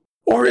deserve?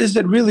 Or is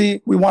it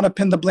really, we want to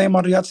pin the blame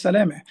on Riyad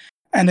Saleh?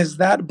 And is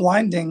that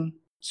blinding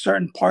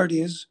certain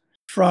parties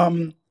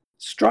from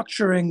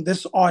structuring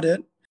this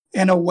audit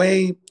in a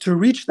way to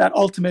reach that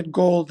ultimate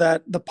goal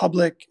that the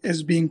public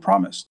is being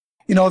promised?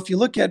 If you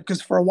look at,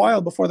 because for a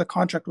while before the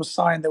contract was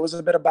signed, there was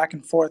a bit of back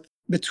and forth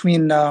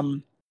between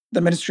the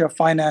Ministry of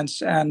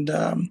Finance and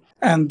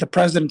the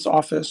President's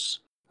office,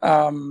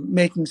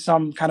 making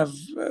some kind of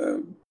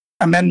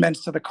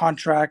amendments to the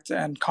contract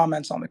and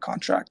comments on the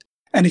contract.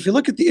 And if you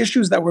look at the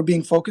issues that were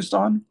being focused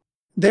on,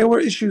 they were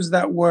issues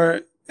that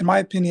were, in my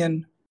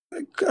opinion,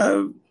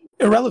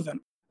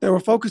 irrelevant. They were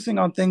focusing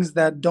on things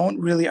that don't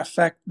really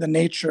affect the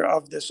nature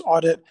of this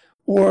audit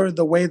or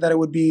the way that it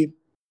would be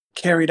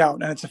carried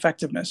out and its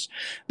effectiveness.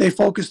 They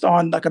focused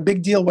on, like, a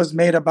big deal was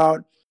made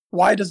about,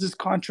 why does this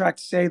contract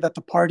say that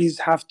the parties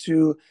have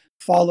to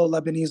follow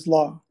Lebanese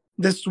law?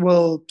 This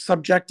will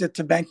subject it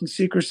to banking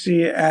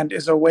secrecy and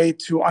is a way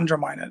to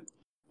undermine it.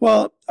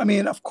 Well, I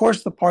mean, of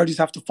course the parties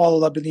have to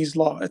follow Lebanese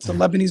law. It's a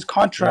Lebanese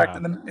contract,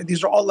 and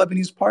these are all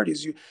Lebanese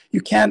parties.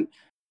 You can't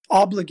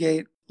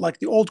obligate, like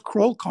the old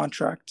Kroll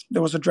contract,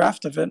 there was a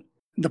draft of it,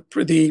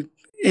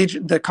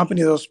 the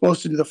company that was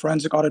supposed to do the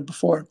forensic audit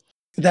before,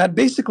 that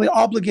basically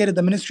obligated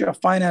the Ministry of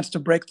Finance to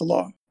break the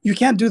law. You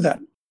can't do that.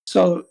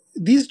 So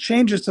these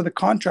changes to the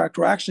contract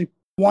were actually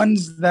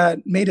ones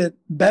that made it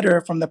better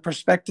from the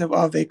perspective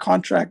of a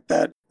contract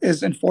that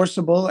is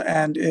enforceable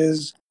and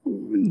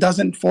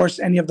doesn't force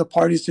any of the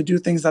parties to do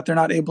things that they're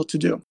not able to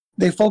do.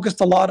 They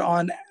focused a lot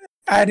on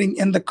adding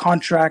in the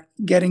contract,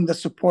 getting the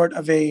support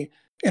of a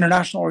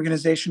international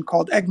organization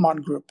called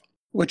Egmont Group,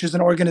 which is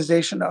an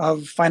organization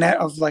of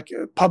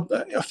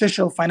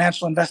official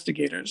financial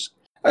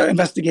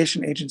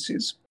investigation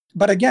agencies.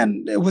 But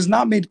again, it was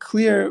not made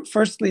clear,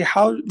 firstly,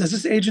 how does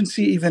this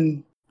agency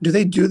even, do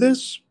they do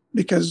this?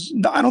 Because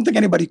I don't think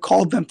anybody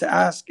called them to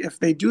ask if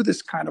they do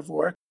this kind of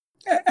work.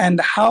 And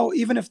how,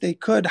 even if they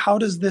could, how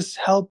does this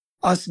help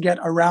us get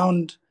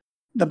around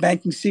the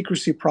banking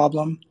secrecy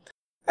problem?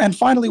 And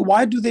finally,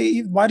 why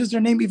does their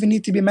name even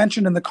need to be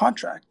mentioned in the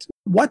contract?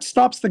 What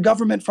stops the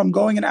government from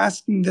going and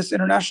asking this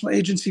international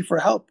agency for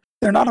help?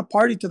 They're not a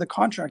party to the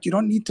contract. You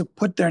don't need to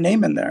put their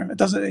name in there. It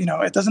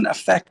doesn't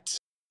affect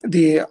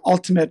the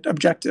ultimate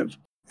objective.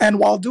 And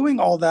while doing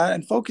all that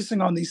and focusing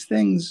on these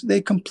things,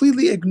 they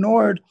completely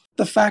ignored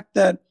the fact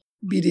that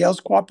BDL's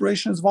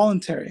cooperation is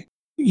voluntary.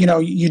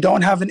 You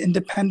don't have an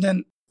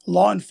independent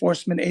law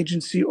enforcement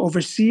agency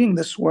overseeing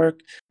this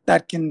work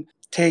that can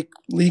take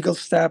legal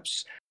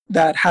steps,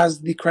 that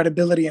has the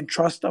credibility and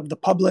trust of the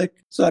public,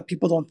 so that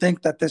people don't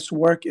think that this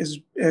work is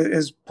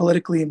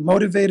politically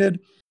motivated.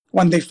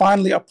 When they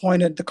finally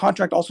appointed, the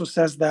contract also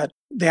says that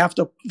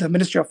the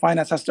Ministry of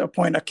Finance has to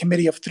appoint a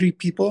committee of 3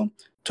 people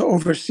to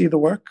oversee the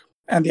work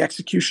and the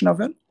execution of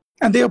it.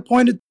 And they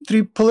appointed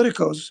 3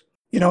 politicos.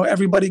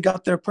 Everybody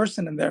got their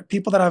person in there.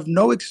 People that have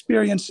no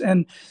experience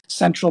in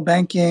central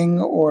banking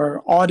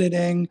or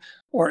auditing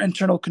or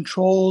internal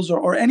controls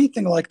or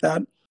anything like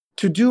that,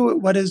 to do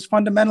what is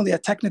fundamentally a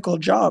technical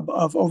job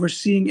of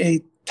overseeing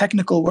a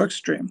technical work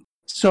stream.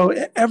 So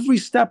every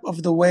step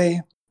of the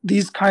way,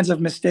 these kinds of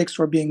mistakes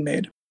were being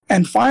made.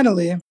 And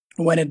finally,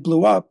 when it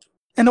blew up,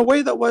 in a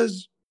way that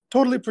was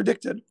totally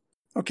predicted,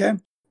 okay?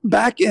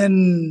 Back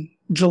in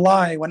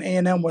July, when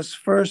A&M was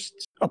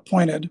first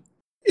appointed,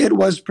 it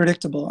was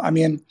predictable. I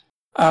mean,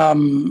 by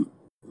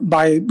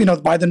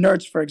the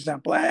nerds, for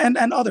example, and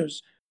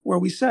others, where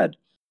we said,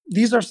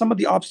 these are some of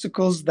the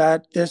obstacles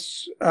that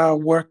this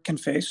work can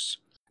face.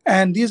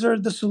 And these are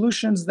the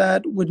solutions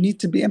that would need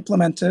to be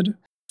implemented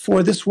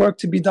for this work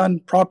to be done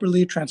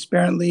properly,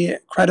 transparently,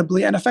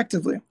 credibly, and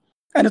effectively.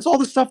 And it's all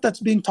the stuff that's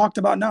being talked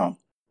about now.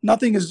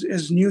 Nothing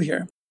is new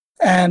here.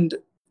 And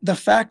the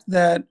fact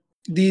that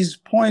these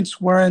points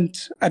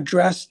weren't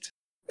addressed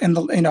in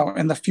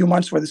the few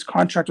months where this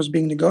contract was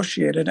being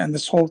negotiated and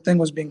this whole thing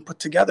was being put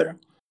together,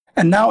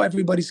 and now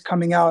everybody's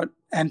coming out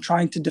and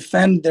trying to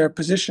defend their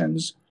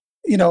positions,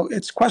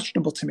 it's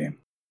questionable to me.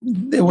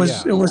 It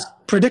was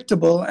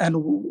predictable. And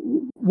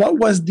what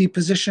was the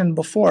position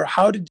before?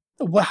 How did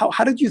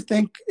you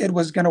think it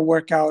was going to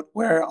work out,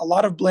 where a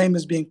lot of blame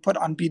is being put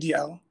on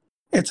BDL?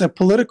 It's a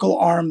political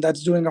arm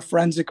that's doing a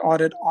forensic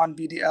audit on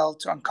BDL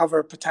to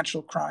uncover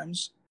potential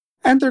crimes.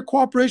 And their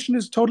cooperation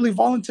is totally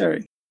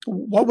voluntary.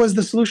 What was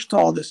the solution to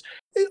all this?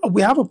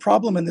 We have a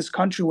problem in this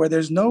country where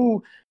there's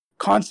no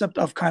concept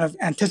of kind of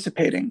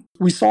anticipating.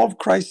 We solve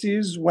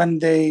crises when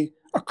they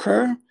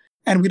occur,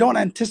 and we don't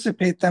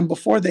anticipate them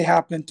before they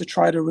happen to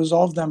try to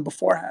resolve them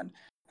beforehand.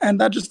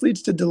 And that just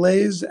leads to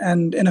delays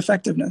and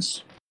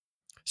ineffectiveness.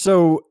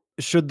 So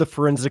should the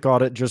forensic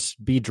audit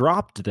just be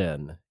dropped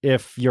then?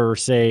 If you're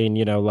saying,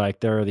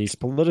 there are these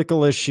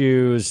political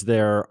issues,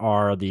 there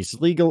are these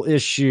legal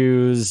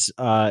issues,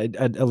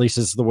 at least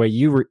is the way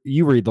you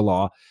read the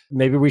law,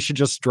 maybe we should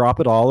just drop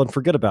it all and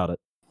forget about it.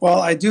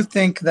 Well, I do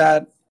think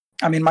that,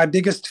 my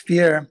biggest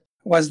fear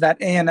was that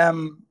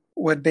A&M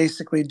would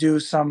basically do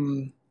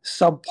some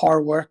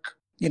subpar work,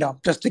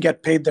 just to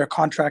get paid their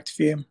contract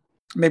fee.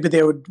 Maybe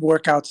they would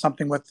work out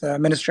something with the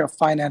Ministry of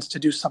Finance to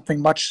do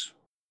something much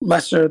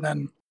lesser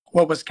than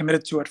what was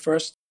committed to at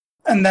first.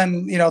 And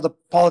then, the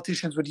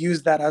politicians would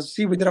use that as,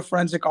 see, we did a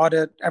forensic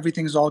audit,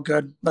 everything's all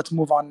good, let's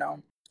move on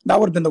now. That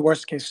would have been the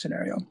worst case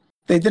scenario.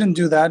 They didn't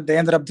do that. They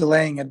ended up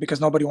delaying it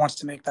because nobody wants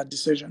to make that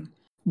decision.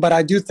 But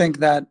I do think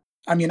that,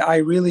 I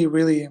really,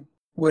 really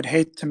would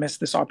hate to miss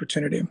this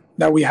opportunity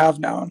that we have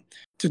now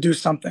to do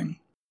something.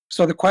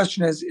 So the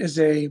question is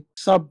a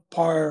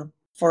subpar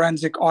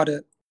forensic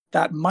audit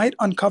that might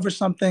uncover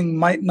something,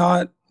 might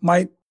not,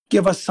 might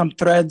give us some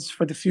threads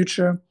for the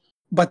future,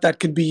 but that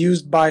could be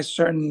used by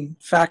certain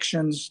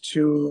factions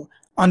to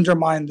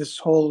undermine this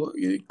whole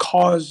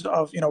cause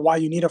of, why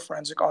you need a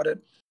forensic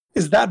audit.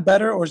 Is that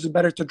better, or is it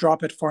better to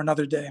drop it for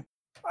another day?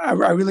 I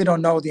really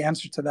don't know the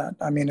answer to that.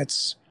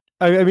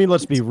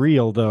 Let's be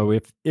real though.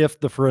 If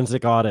the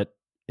forensic audit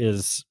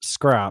is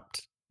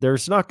scrapped,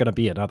 there's not going to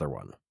be another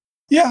one.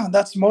 Yeah,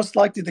 that's most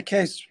likely the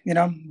case,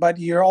 but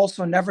you're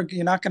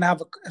not going to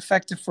have an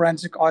effective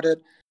forensic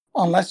audit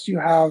unless you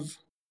have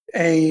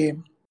a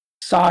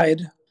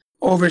side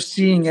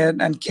overseeing it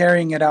and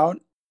carrying it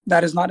out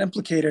that is not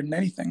implicated in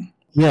anything.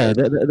 Yeah,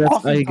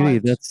 that's I agree.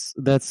 Oftentimes,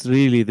 That's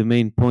really the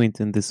main point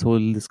in this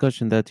whole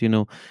discussion. That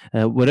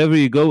wherever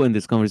you go in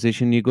this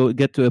conversation, you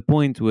get to a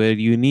point where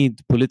you need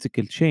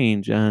political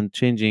change and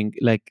changing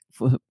like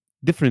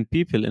different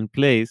people in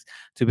place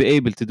to be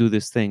able to do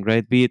this thing,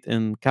 right? Be it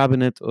in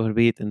cabinet or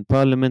be it in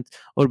parliament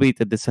or be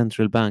it at the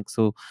central bank.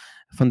 So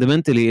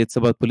fundamentally, it's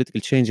about political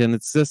change, and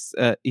it's just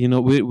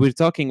we're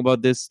talking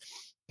about this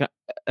ca-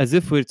 as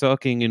if we're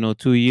talking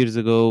 2 years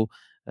ago.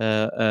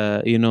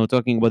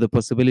 Talking about the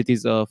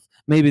possibilities of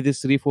maybe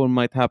this reform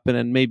might happen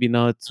and maybe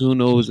not, who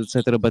knows,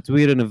 etc. But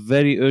we're in a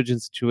very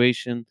urgent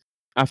situation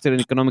after an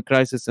economic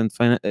crisis and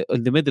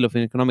in the middle of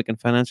an economic and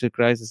financial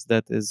crisis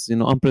that is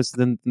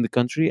unprecedented in the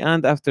country,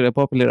 and after a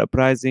popular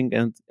uprising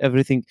and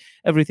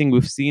everything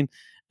we've seen.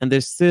 And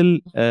there's still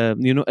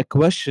a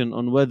question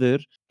on whether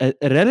a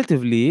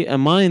relatively a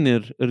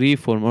minor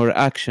reform or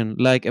action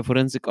like a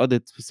forensic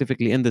audit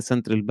specifically in the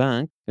central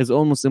bank is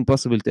almost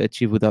impossible to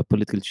achieve without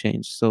political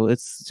change. So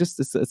it's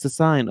a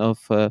sign of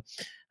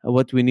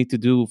what we need to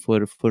do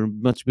for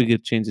much bigger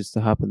changes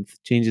to happen,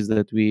 changes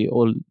that we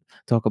all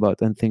talk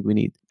about and think we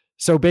need.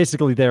 So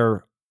basically,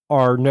 there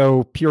are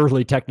no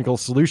purely technical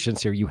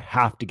solutions here. You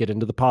have to get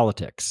into the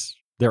politics.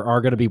 There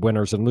are going to be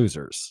winners and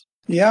losers.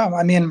 yeah,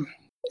 I mean,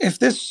 if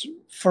this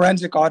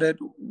forensic audit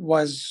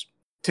was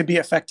to be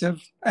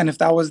effective, and if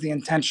that was the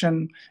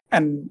intention,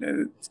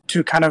 and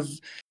to kind of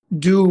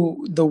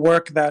do the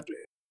work that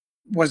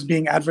was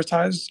being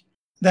advertised,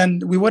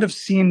 then we would have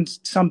seen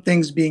some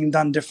things being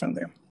done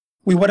differently.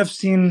 We would have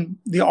seen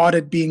the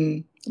audit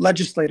being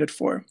legislated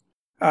for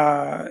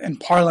in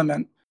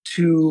Parliament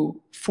to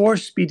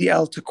force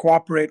BDL to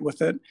cooperate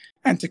with it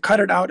and to cut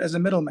it out as a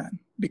middleman,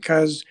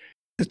 because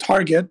the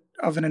target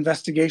of an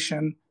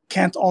investigation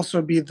can't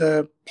also be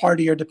the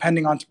party you're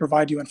depending on to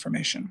provide you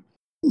information.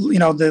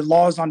 The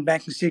laws on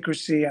banking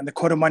secrecy and the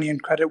code of money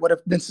and credit would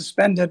have been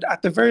suspended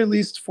at the very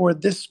least for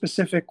this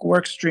specific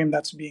work stream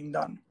that's being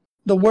done.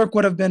 The work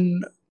would have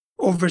been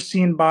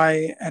overseen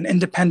by an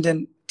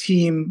independent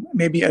team,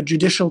 maybe a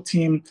judicial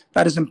team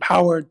that is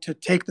empowered to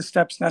take the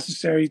steps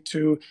necessary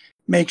to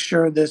make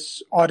sure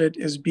this audit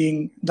is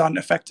being done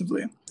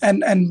effectively.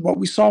 And what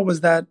we saw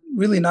was that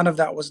really none of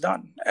that was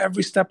done.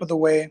 Every step of the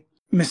way,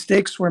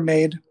 mistakes were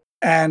made,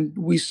 and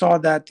we saw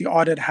that the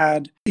audit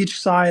each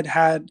side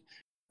had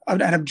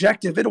an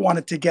objective it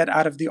wanted to get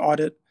out of the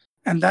audit,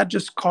 and that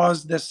just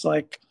caused this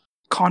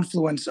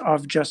confluence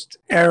of just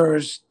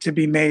errors to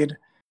be made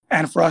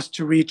and for us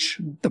to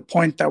reach the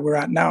point that we're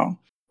at now.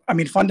 I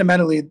mean,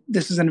 fundamentally,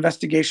 this is an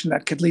investigation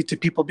that could lead to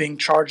people being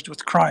charged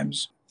with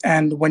crimes.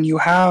 And when you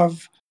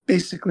have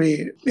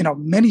basically,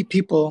 many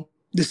people,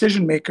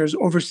 decision makers,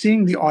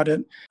 overseeing the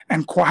audit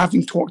and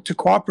having to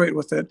cooperate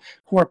with it,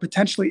 who are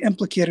potentially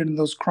implicated in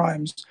those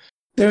crimes,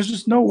 there's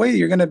just no way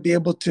you're going to be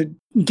able to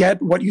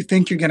get what you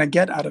think you're going to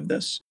get out of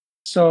this.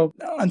 So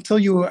until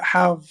you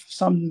have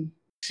some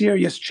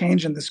serious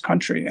change in this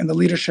country and the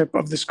leadership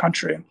of this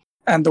country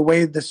and the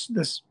way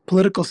this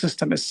political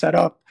system is set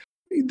up,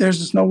 there's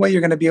just no way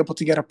you're going to be able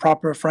to get a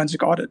proper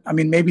forensic audit. I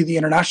mean, maybe the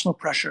international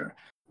pressure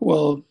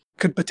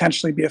could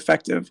potentially be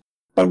effective.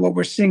 But what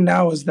we're seeing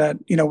now is that,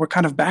 we're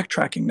kind of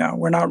backtracking now.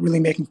 We're not really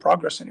making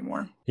progress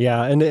anymore.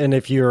 Yeah, and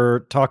if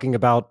you're talking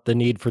about the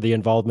need for the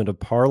involvement of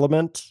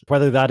Parliament,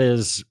 whether that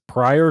is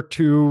prior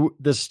to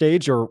this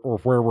stage or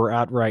where we're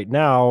at right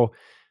now,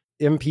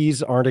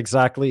 MPs aren't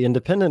exactly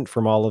independent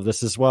from all of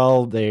this as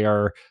well. They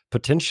are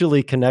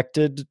potentially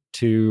connected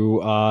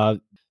to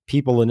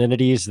people and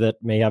entities that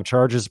may have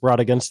charges brought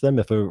against them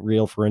if a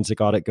real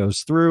forensic audit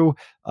goes through,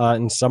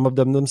 and some of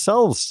them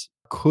themselves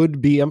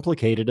could be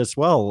implicated as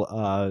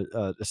well,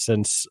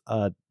 since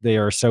they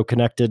are so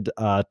connected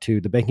to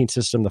the banking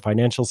system, the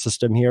financial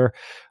system here.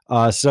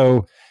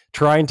 So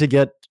trying to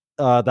get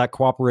that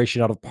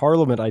cooperation out of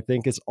Parliament, I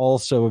think, is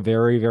also a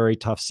very, very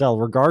tough sell,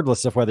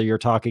 regardless of whether you're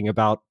talking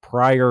about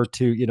prior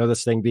to,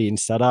 this thing being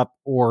set up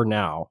or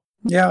now.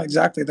 Yeah,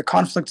 exactly. The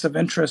conflicts of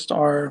interest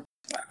are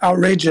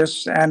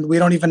outrageous, and we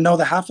don't even know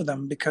the half of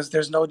them because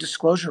there's no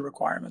disclosure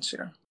requirements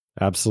here.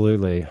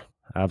 Absolutely.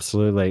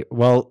 Absolutely.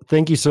 Well,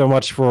 thank you so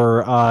much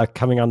for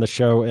coming on the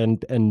show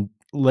and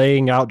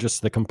laying out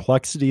just the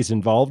complexities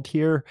involved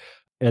here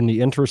and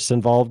the interests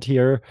involved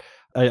here.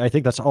 I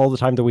think that's all the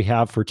time that we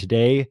have for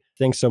today.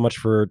 Thanks so much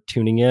for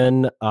tuning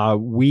in.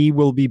 We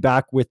will be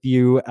back with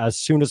you as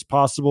soon as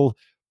possible.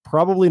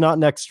 Probably not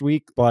next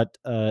week, but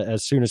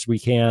as soon as we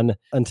can.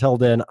 Until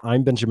then,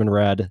 I'm Benjamin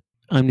Red.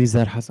 I'm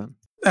Nizar Hassan.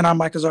 And I'm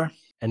Mike Azar.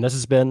 And this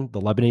has been the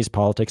Lebanese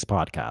Politics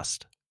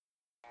Podcast.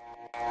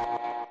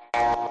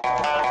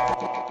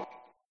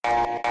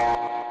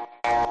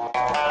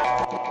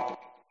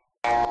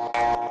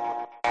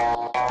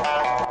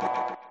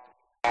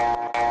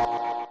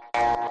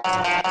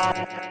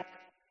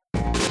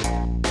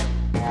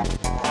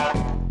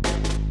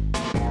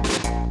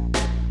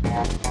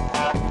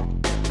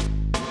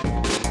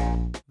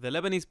 The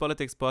Lebanese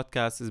Politics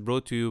Podcast is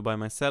brought to you by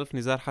myself,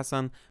 Nizar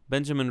Hassan,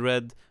 Benjamin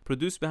Red,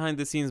 produced behind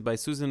the scenes by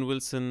Susan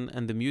Wilson,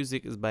 and the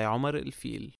music is by Omar El Fil.